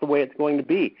 that's the way it's going to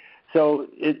be. So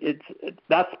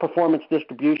that's performance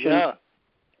distribution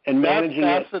and managing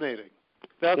That's fascinating.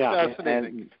 That's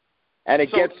fascinating. And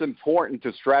it gets important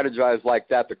to strategize like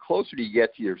that the closer you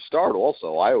get to your start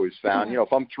also. I always found,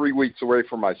 if I'm 3 weeks away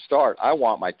from my start, I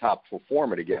want my top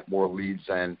performer to get more leads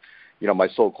than, my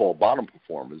so-called bottom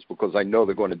performers, because I know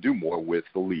they're going to do more with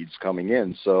the leads coming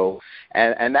in. So,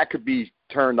 and that could be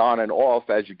turned on and off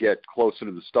as you get closer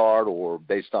to the start or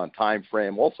based on time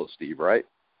frame also, Steve, right?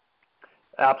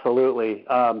 Absolutely.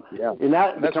 And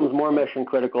that becomes more mission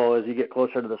critical as you get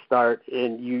closer to the start,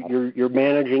 and you're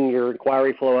managing your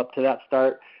inquiry flow up to that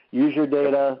start. Use your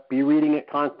data, be reading it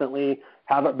constantly,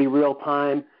 have it be real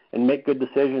time, and make good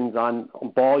decisions on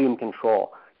volume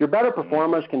control. Your better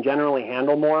performers can generally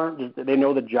handle more. They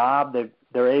know the job.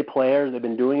 They're A players. They've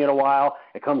been doing it a while.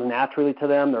 It comes naturally to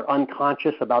them. They're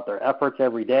unconscious about their efforts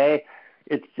every day.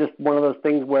 It's just one of those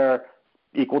things where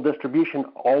equal distribution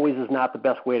always is not the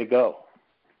best way to go.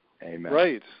 Amen.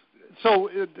 Right.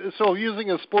 So using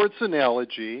a sports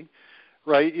analogy,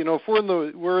 right? If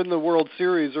we're in the World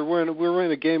Series or we're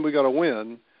in a game we got to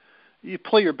win, you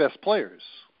play your best players,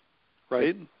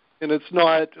 right? And it's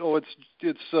not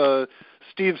it's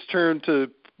Steve's turn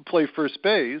to play first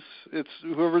base. It's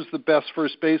whoever's the best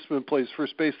first baseman plays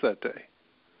first base that day.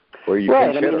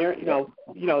 Right. I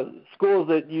mean, schools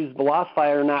that use Velocify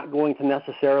are not going to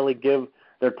necessarily give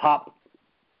their top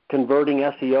converting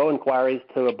SEO inquiries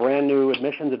to a brand new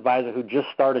admissions advisor who just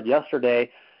started yesterday.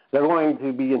 They're going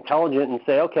to be intelligent and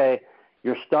say, okay,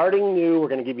 you're starting new. We're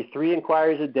going to give you 3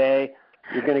 inquiries a day.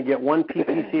 You're going to get 1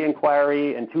 PPC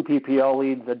inquiry and 2 PPL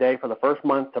leads a day for the first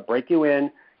month to break you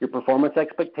in. Your performance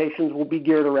expectations will be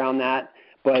geared around that,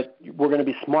 but we're going to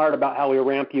be smart about how we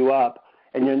ramp you up.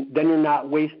 And then you're not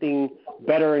wasting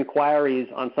better inquiries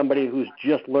on somebody who's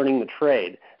just learning the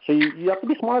trade. So you have to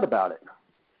be smart about it.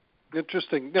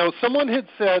 Interesting. Now, someone had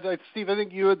said, Steve, I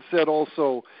think you had said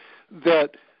also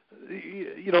that,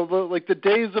 like the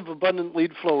days of abundant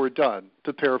lead flow are done,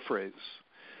 to paraphrase.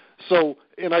 So,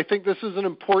 and I think this is an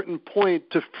important point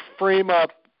to frame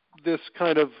up this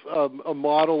kind of a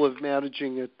model of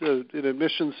managing an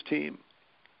admissions team,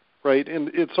 right? And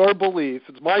it's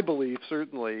my belief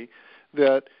certainly,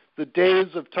 that the days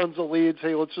of tons of leads,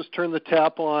 hey, let's just turn the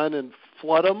tap on and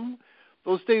flood them,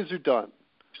 those days are done.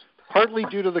 Partly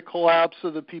due to the collapse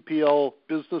of the PPL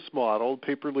business model,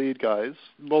 pay-per-lead guys,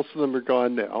 most of them are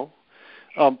gone now.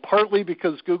 Partly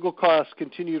because Google costs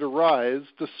continue to rise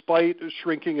despite a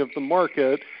shrinking of the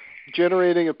market.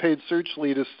 Generating a paid search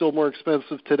lead is still more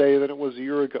expensive today than it was a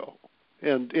year ago,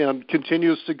 and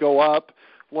continues to go up,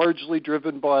 largely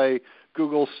driven by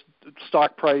Google's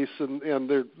stock price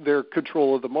and their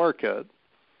control of the market.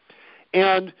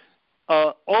 And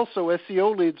also,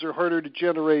 SEO leads are harder to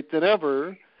generate than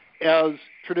ever as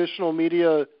traditional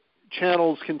media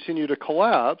channels continue to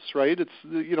collapse. Right? It's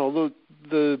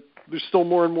there's still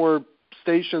more and more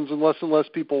stations and less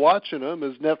people watching them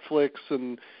as Netflix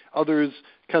and others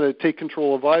kind of take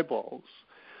control of eyeballs.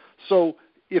 So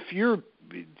if your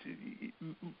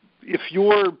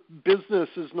business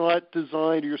is not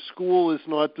designed, your school is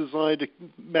not designed to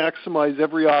maximize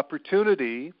every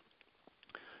opportunity,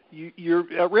 you're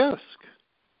at risk.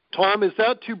 Tom, is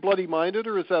that too bloody-minded,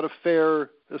 or is that a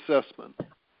fair assessment?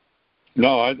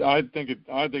 No, I think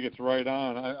it's right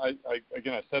on. I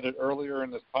said it earlier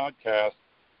in this podcast.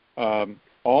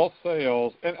 all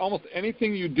sales and almost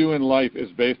anything you do in life is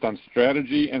based on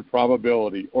strategy and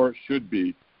probability, or it should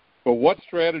be. But what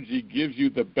strategy gives you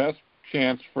the best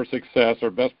chance for success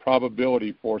or best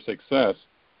probability for success?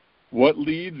 What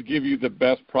leads give you the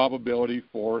best probability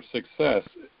for success?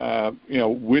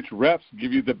 Which reps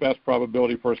give you the best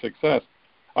probability for success?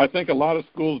 I think a lot of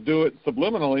schools do it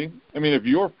subliminally. I mean, if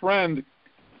your friend,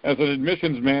 as an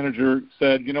admissions manager,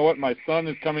 said, you know what, my son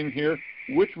is coming here,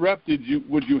 which rep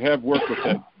would you have work with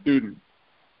that student?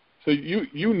 So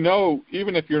you know,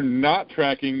 even if you're not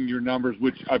tracking your numbers,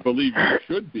 which I believe you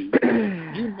should be,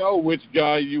 you know which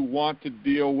guy you want to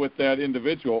deal with that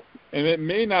individual. And it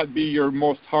may not be your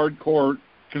most hardcore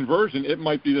conversion. It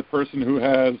might be the person who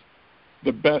has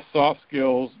the best soft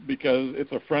skills because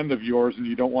it's a friend of yours and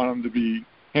you don't want them to be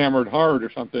hammered hard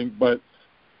or something. But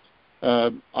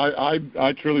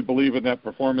I truly believe in that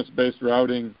performance-based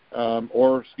routing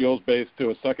or skills-based to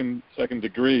a second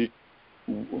degree.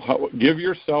 Give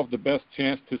yourself the best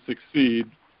chance to succeed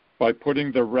by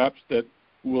putting the reps that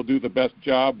will do the best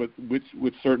job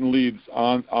with certain leads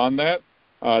on that.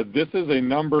 This is a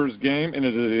numbers game, and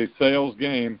it is a sales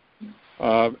game,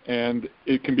 and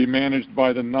it can be managed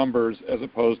by the numbers as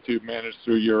opposed to managed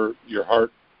through your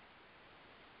heart.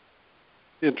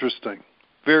 Interesting.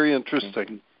 Very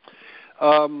interesting.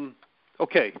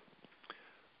 Okay.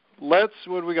 What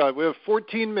do we got? We have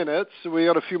 14 minutes, so we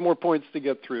got a few more points to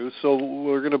get through, so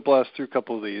we're going to blast through a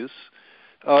couple of these.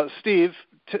 Steve,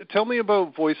 tell me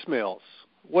about voicemails.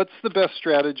 What's the best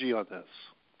strategy on this?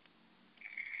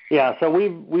 Yeah, so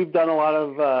we've done a lot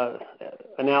of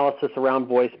analysis around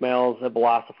voicemails at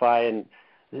Velocify, and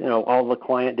all the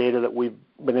client data that we've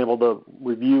been able to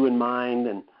review and mine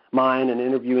and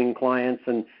interviewing clients.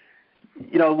 And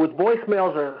with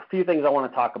voicemails, there are a few things I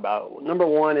want to talk about. Number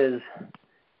one is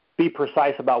be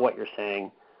precise about what you're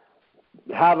saying.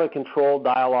 Have a controlled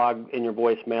dialogue in your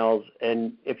voicemails,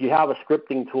 and if you have a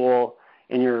scripting tool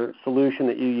in your solution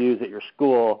that you use at your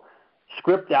school,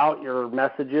 script out your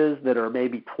messages that are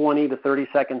maybe 20 to 30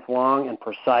 seconds long and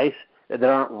precise, that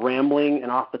aren't rambling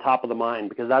and off the top of the mind,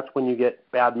 because that's when you get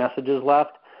bad messages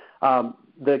left.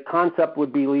 The concept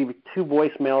would be leave 2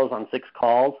 voicemails on 6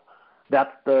 calls.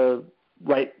 That's the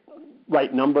right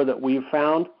number that we've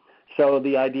found. So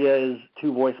the idea is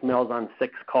 2 voicemails on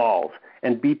 6 calls.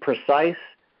 And be precise.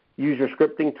 Use your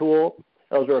scripting tool.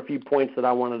 Those are a few points that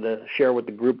I wanted to share with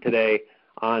the group today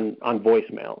on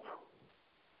voicemails.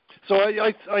 So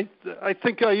I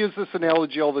think I use this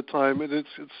analogy all the time, and it's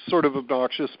sort of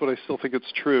obnoxious, but I still think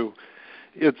it's true.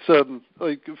 It's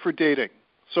like for dating.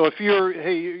 So if you're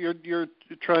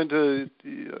trying to,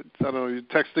 you're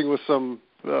texting with some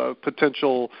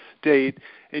potential date,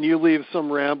 and you leave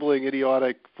some rambling,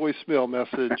 idiotic voicemail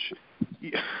message,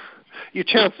 your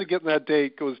chance of getting that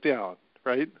date goes down,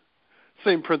 right?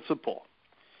 Same principle.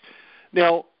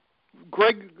 Now,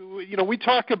 Greg, we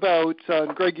talk about,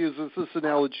 and Greg uses this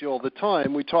analogy all the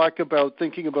time, we talk about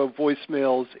thinking about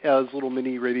voicemails as little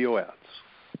mini radio ads,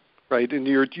 right? And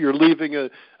you're leaving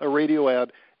a radio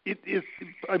ad.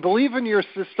 I believe in your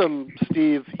system,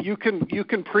 Steve, you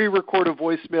can pre-record a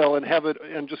voicemail and have it,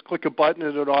 and just click a button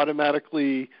and it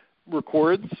automatically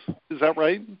records. Is that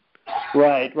right?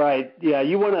 Right. Yeah,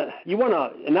 you want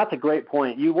to, and that's a great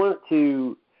point. You want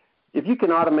to, if you can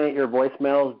automate your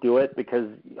voicemails, do it, because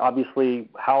obviously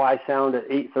how I sound at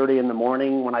 8:30 in the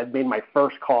morning when I've made my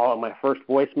first call and my first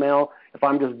voicemail, if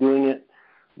I'm just doing it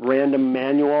random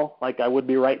manual like I would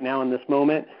be right now in this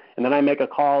moment, and then I make a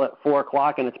call at 4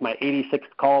 o'clock and it's my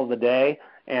 86th call of the day,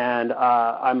 and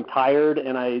I'm tired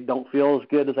and I don't feel as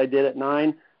good as I did at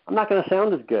 9, I'm not going to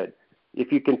sound as good.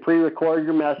 If you can pre-record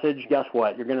your message, guess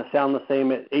what? You're going to sound the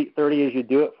same at 8:30 as you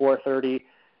do at 4:30.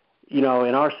 In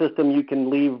our system, you can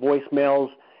leave voicemails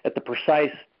at the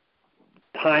precise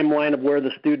timeline of where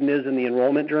the student is in the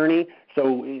enrollment journey.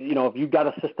 So, if you've got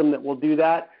a system that will do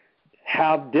that,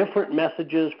 have different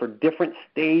messages for different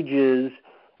stages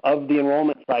of the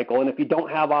enrollment cycle. And if you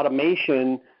don't have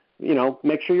automation,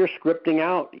 make sure you're scripting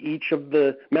out each of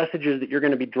the messages that you're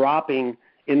going to be dropping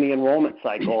in the enrollment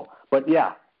cycle. But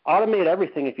yeah, automate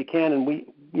everything if you can. And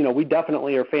we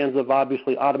definitely are fans of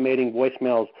obviously automating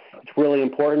voicemails. It's really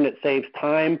important. It saves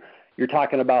time. You're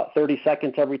talking about 30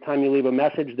 seconds every time you leave a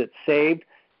message that's saved.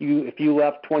 If you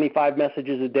left 25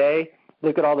 messages a day,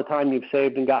 look at all the time you've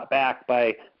saved and got back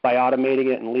by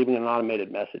automating it and leaving an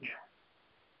automated message.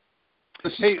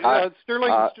 Hey,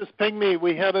 Sterling just pinged me.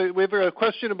 We have a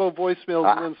question about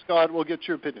voicemails, and then Scott will get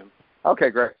your opinion. Okay,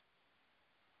 great.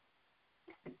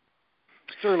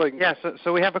 Sterling. Yeah,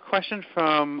 so we have a question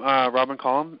from Robin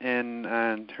Collum,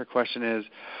 and her question is,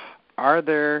 are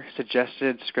there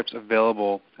suggested scripts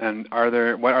available, and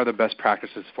what are the best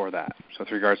practices for that? So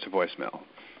with regards to voicemail.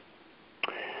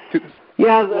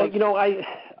 Yeah,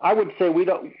 I would say we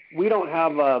don't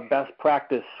have best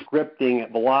practice scripting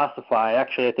at Velocify.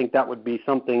 Actually, I think that would be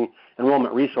something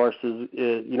Enrollment Resources,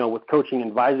 with coaching,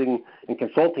 advising, and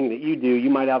consulting that you do, you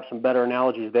might have some better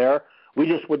analogies there. We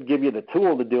just would give you the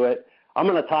tool to do it. I'm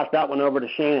going to toss that one over to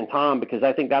Shane and Tom because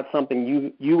I think that's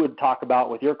something you would talk about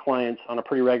with your clients on a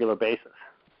pretty regular basis.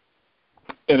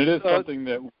 And it is something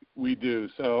that we do.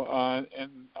 So on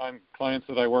clients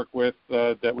that I work with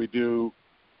that we do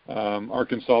our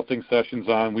consulting sessions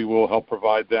on, we will help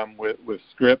provide them with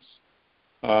scripts.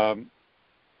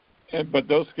 But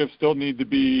those scripts still need to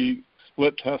be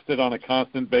split tested on a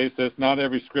constant basis. Not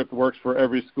every script works for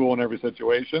every school and every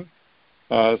situation.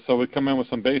 So we come in with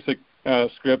some basic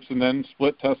scripts and then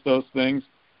split test those things.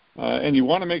 And you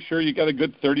want to make sure you got a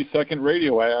good 30-second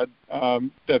radio ad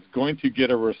that's going to get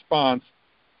a response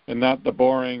and not the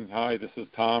boring, "Hi, this is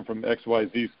Tom from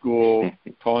XYZ school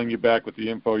calling you back with the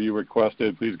info you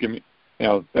requested. Please give me,"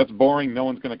 that's boring. No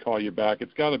one's going to call you back.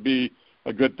 It's got to be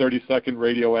a good 30-second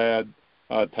radio ad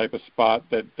type of spot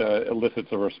that elicits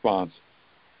a response.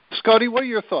 Scotty, what are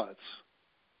your thoughts?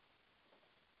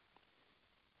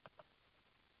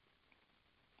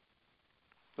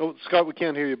 Oh, Scott, we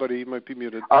can't hear you, buddy. You might be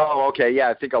muted. Oh, okay. Yeah,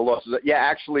 I think I lost it. Yeah,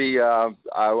 actually,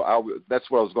 that's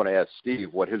what I was going to ask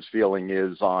Steve, what his feeling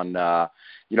is on,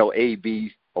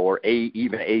 A/B or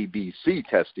even ABC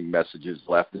testing messages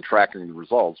left and tracking the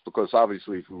results. Because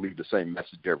obviously, if we leave the same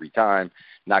message every time,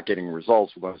 not getting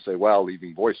results, we're going to say, well,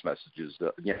 leaving voice messages,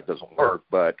 it doesn't work.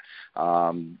 But I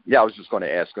was just going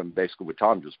to ask him basically what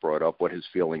Tom just brought up, what his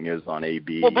feeling is on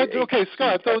A/B. Well, but okay,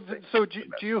 Scott. So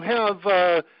do you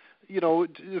have?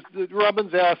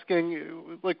 Robin's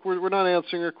asking, we're not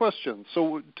answering her question. So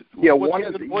what's the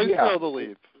voicemail to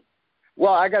leave?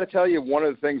 Well, I got to tell you, one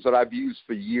of the things that I've used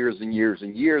for years and years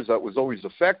and years that was always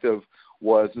effective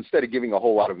was instead of giving a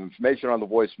whole lot of information on the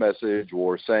voice message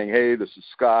or saying, "Hey, this is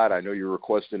Scott. I know you're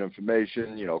requesting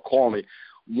information. Call me."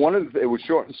 It was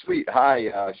short and sweet.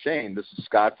 "Hi, Shane. This is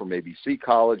Scott from ABC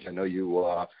College. I know you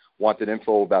wanted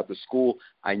info about the school.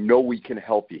 I know we can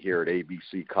help you here at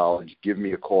ABC College. Give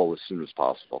me a call as soon as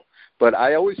possible." But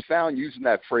I always found using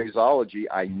that phraseology,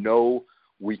 "I know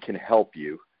we can help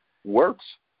you," works.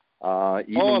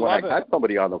 Even when I got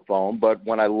somebody on the phone, but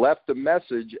when I left the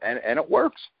message, and it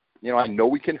works, "I know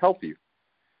we can help you.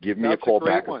 Give me a call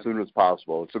back as soon as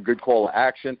possible." It's a good call to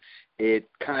action. It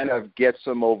kind of gets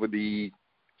them over the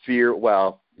fear,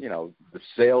 the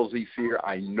salesy fear.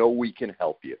 "I know we can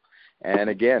help you."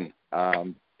 And again,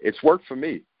 it's worked for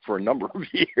me for a number of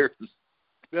years.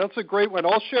 That's a great one.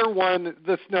 I'll share one.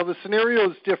 Now, the scenario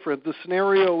is different. The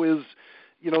scenario is,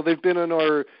 they've been in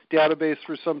our database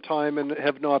for some time and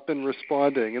have not been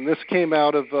responding. And this came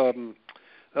out of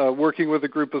working with a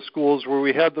group of schools where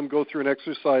we had them go through an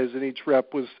exercise, and each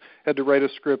rep had to write a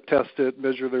script, test it,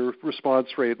 measure their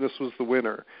response rate, and this was the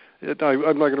winner. I'm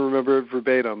not going to remember it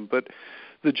verbatim, but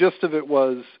the gist of it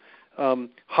was,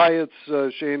 "Hi,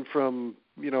 it's Shane from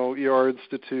ER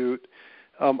Institute.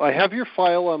 I have your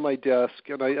file on my desk,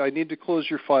 and I need to close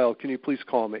your file. Can you please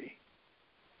call me?"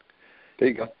 There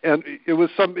you go. And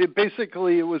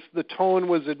the tone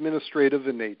was administrative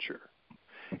in nature,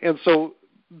 and so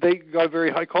they got a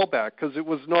very high callback because there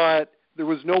was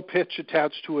no pitch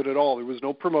attached to it at all. There was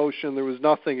no promotion. There was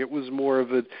nothing. It was more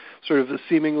of a sort of a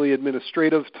seemingly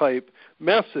administrative type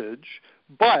message,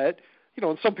 but.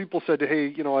 And some people said,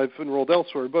 "Hey, I've enrolled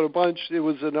elsewhere," but a bunch, it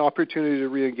was an opportunity to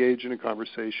re-engage in a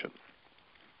conversation.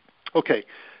 Okay,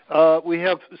 we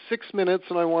have 6 minutes,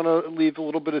 and I want to leave a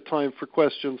little bit of time for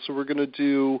questions, so we're going to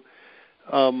do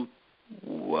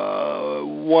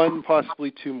one, possibly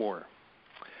two more.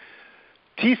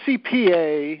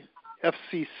 TCPA,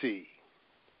 FCC.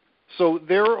 So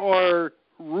there are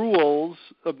rules,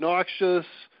 obnoxious,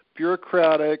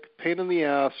 bureaucratic, pain in the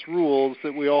ass rules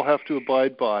that we all have to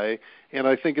abide by, and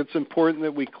I think it's important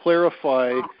that we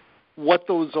clarify what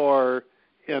those are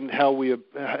and how we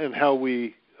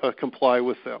comply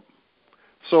with them.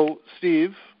 So,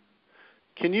 Steve,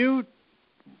 can you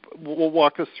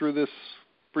walk us through this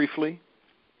briefly?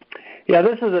 Yeah,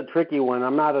 this is a tricky one.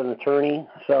 I'm not an attorney,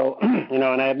 so and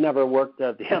I have never worked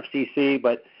at the FCC,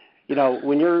 but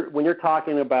when you're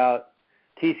talking about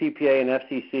TCPA and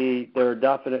FCC, there are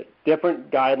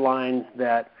different guidelines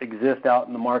that exist out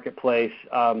in the marketplace.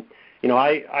 I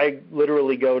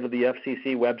literally go to the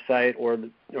FCC website or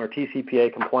TCPA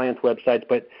compliance websites,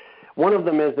 but one of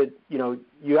them is that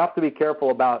you have to be careful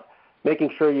about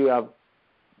making sure you have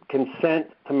consent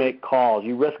to make calls.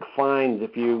 You risk fines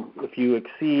if you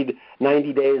exceed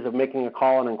 90 days of making a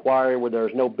call and inquiry where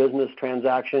there's no business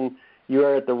transaction. You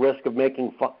are at the risk of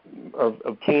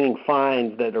obtaining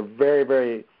fines that are very,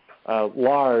 very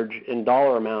large in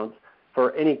dollar amounts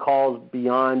for any calls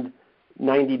beyond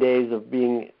 90 days of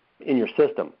being in your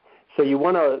system. So you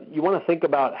want to think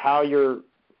about how your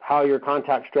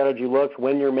contact strategy looks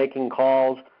when you're making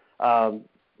calls,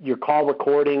 your call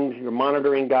recordings, your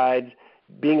monitoring guides,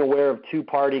 being aware of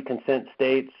two-party consent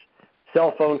states,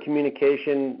 cell phone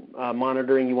communication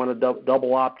monitoring. You want to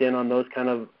double opt-in on those kind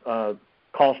of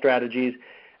call strategies.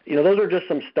 Those are just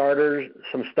some starter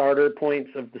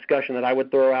points of discussion that I would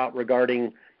throw out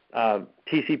regarding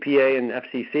TCPA and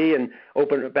FCC, and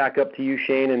open it back up to you,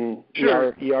 Shane, and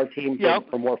sure. ER team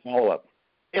for more follow-up.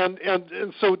 And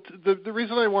so the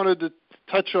reason I wanted to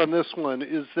touch on this one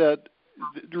is that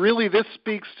really this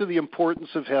speaks to the importance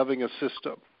of having a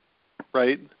system,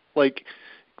 right? Like,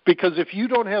 because if you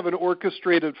don't have an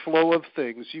orchestrated flow of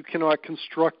things, you cannot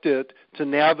construct it to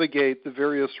navigate the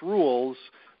various rules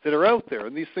that are out there.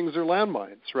 And these things are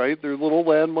landmines, right? They're little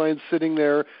landmines sitting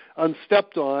there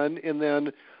unstepped on, and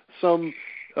then some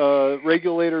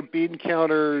regulator, bean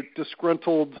counter,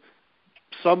 disgruntled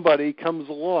somebody comes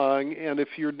along, and if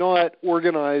you're not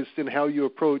organized in how you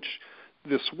approach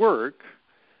this work,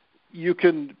 you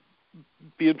can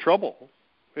be in trouble,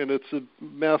 and it's a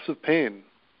massive pain.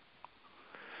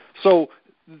 So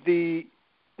the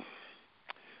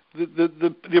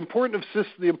importance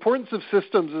of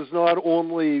systems is not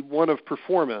only one of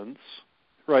performance,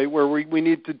 right, where we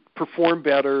need to perform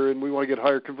better and we want to get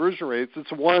higher conversion rates.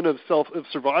 It's one of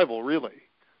survival, really.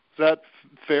 Is that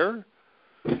fair?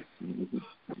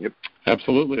 Yep.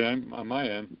 Absolutely. I'm on my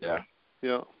end.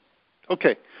 Yeah.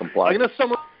 Okay. Comply. I'm going to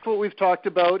summarize what we've talked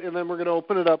about, and then we're going to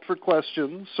open it up for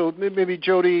questions. So maybe,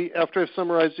 Jody, after I've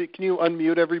summarized it, can you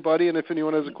unmute everybody? And if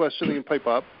anyone has a question, they can pipe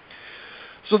up.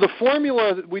 So the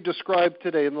formula that we described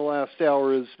today in the last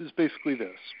hour is basically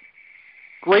this.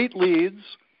 Great leads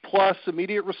plus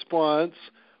immediate response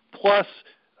plus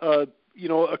a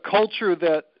culture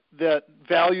that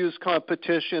values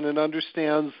competition and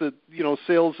understands that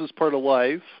sales is part of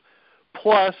life,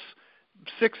 plus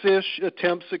 6-ish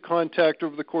attempts at contact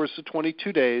over the course of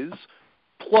 22 days,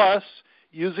 plus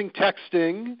using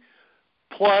texting,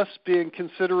 plus being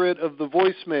considerate of the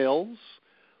voicemails,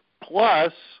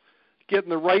 plus getting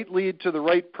the right lead to the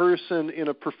right person in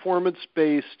a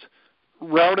performance-based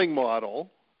routing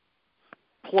model,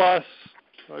 plus,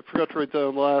 I forgot to write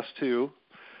down the last two.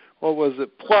 What was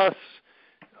it? Plus,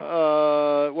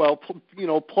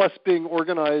 plus being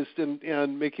organized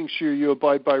and making sure you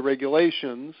abide by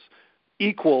regulations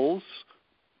equals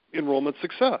enrollment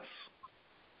success.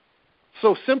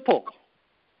 So simple.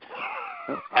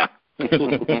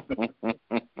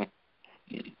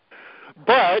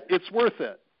 But it's worth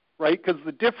it, right? Because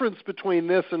the difference between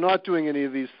this and not doing any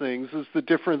of these things is the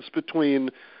difference between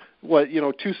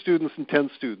 2 students and 10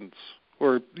 students,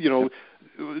 or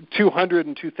 200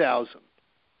 and 2,000,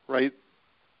 right?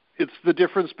 It's the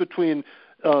difference between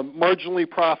marginally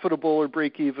profitable or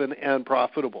break even and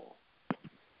profitable.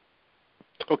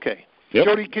 Okay. Yep.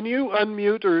 Jody, can you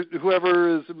unmute, or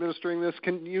whoever is administering this,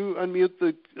 can you unmute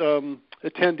the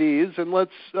attendees, and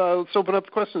let's open up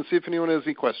the questions, see if anyone has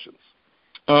any questions.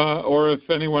 Or if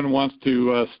anyone wants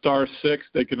to *6,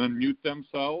 they can unmute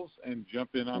themselves and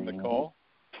jump in on the call.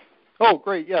 Oh,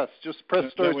 great, yes. Just press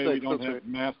 *6. That way we don't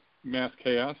have mass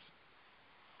chaos.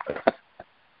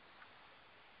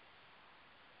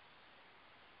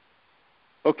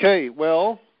 Okay,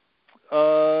 well,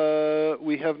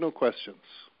 we have no questions.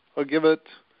 I'll give it...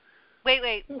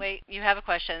 Wait. You have a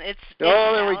question. It's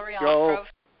there we Valerie go. Algrove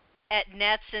at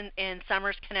Nets in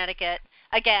Somers, Connecticut.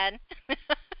 Again.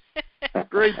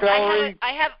 Great, Valerie.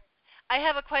 I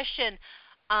have a question.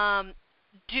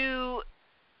 Do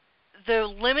the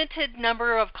limited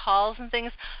number of calls and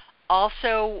things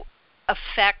also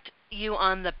affect you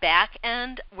on the back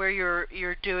end where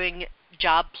you're doing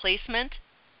job placement?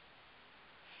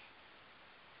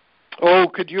 Oh,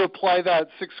 could you apply that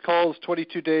 6 calls,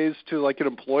 22 days to like an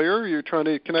employer you're trying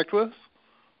to connect with?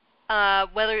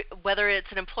 Whether it's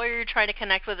an employer you're trying to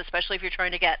connect with, especially if you're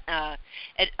trying to get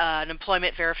an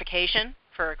employment verification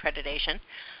for accreditation.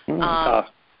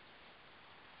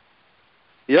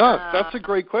 That's a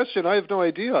great question. I have no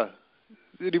idea.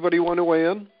 Anybody want to weigh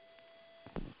in?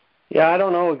 Yeah, I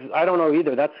don't know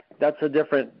either. That's a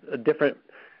different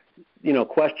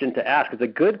question to ask. It's a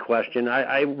good question.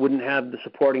 I wouldn't have the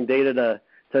supporting data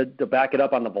to back it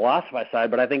up on the Velocify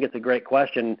side, but I think it's a great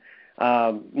question.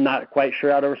 Not quite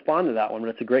sure how to respond to that one, but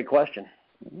it's a great question.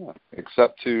 Yeah.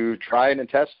 Except to try it and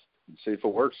test and see if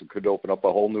it works. It could open up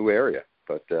a whole new area.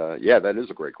 But yeah, that is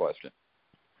a great question.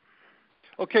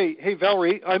 Okay, hey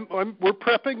Valerie, we're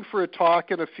prepping for a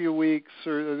talk in a few weeks,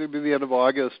 or maybe the end of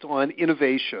August, on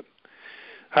innovation,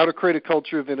 how to create a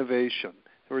culture of innovation.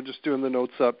 We're just doing the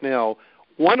notes up now.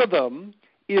 One of them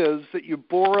is that you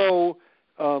borrow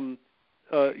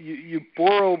you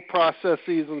borrow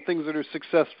processes and things that are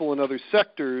successful in other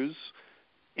sectors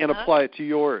and apply it to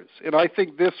yours. And I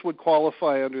think this would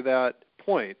qualify under that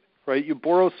point, right? You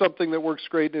borrow something that works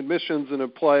great in admissions and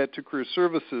apply it to career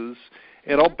services,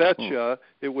 and I'll bet you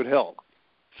it would help.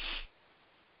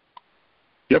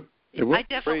 Yep, it would. I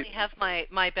definitely have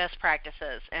my best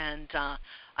practices, and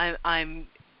I'm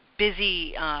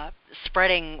busy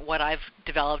spreading what I've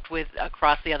developed with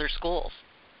across the other schools.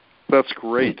 That's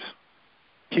great.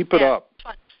 Keep it up.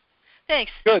 Fun.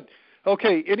 Thanks. Good.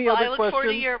 Okay. Any other questions? I look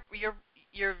forward to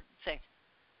your thing.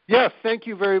 Yes. Thank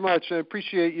you very much. I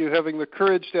appreciate you having the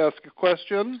courage to ask a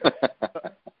question.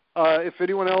 If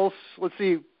anyone else, let's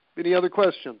see. Any other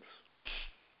questions?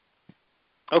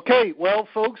 Okay. Well,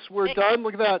 folks, we're done.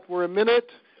 Look at that. We're a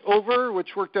minute over,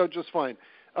 which worked out just fine.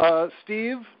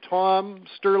 Steve, Tom,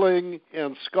 Sterling,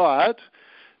 and Scott,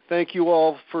 thank you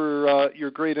all for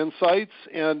your great insights.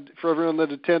 And for everyone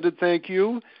that attended, thank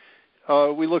you.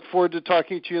 We look forward to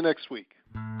talking to you next week.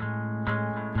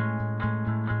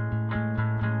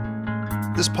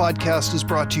 This podcast is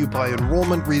brought to you by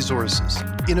Enrollment Resources,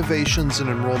 Innovations in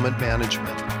Enrollment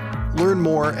Management. Learn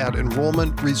more at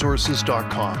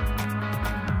enrollmentresources.com.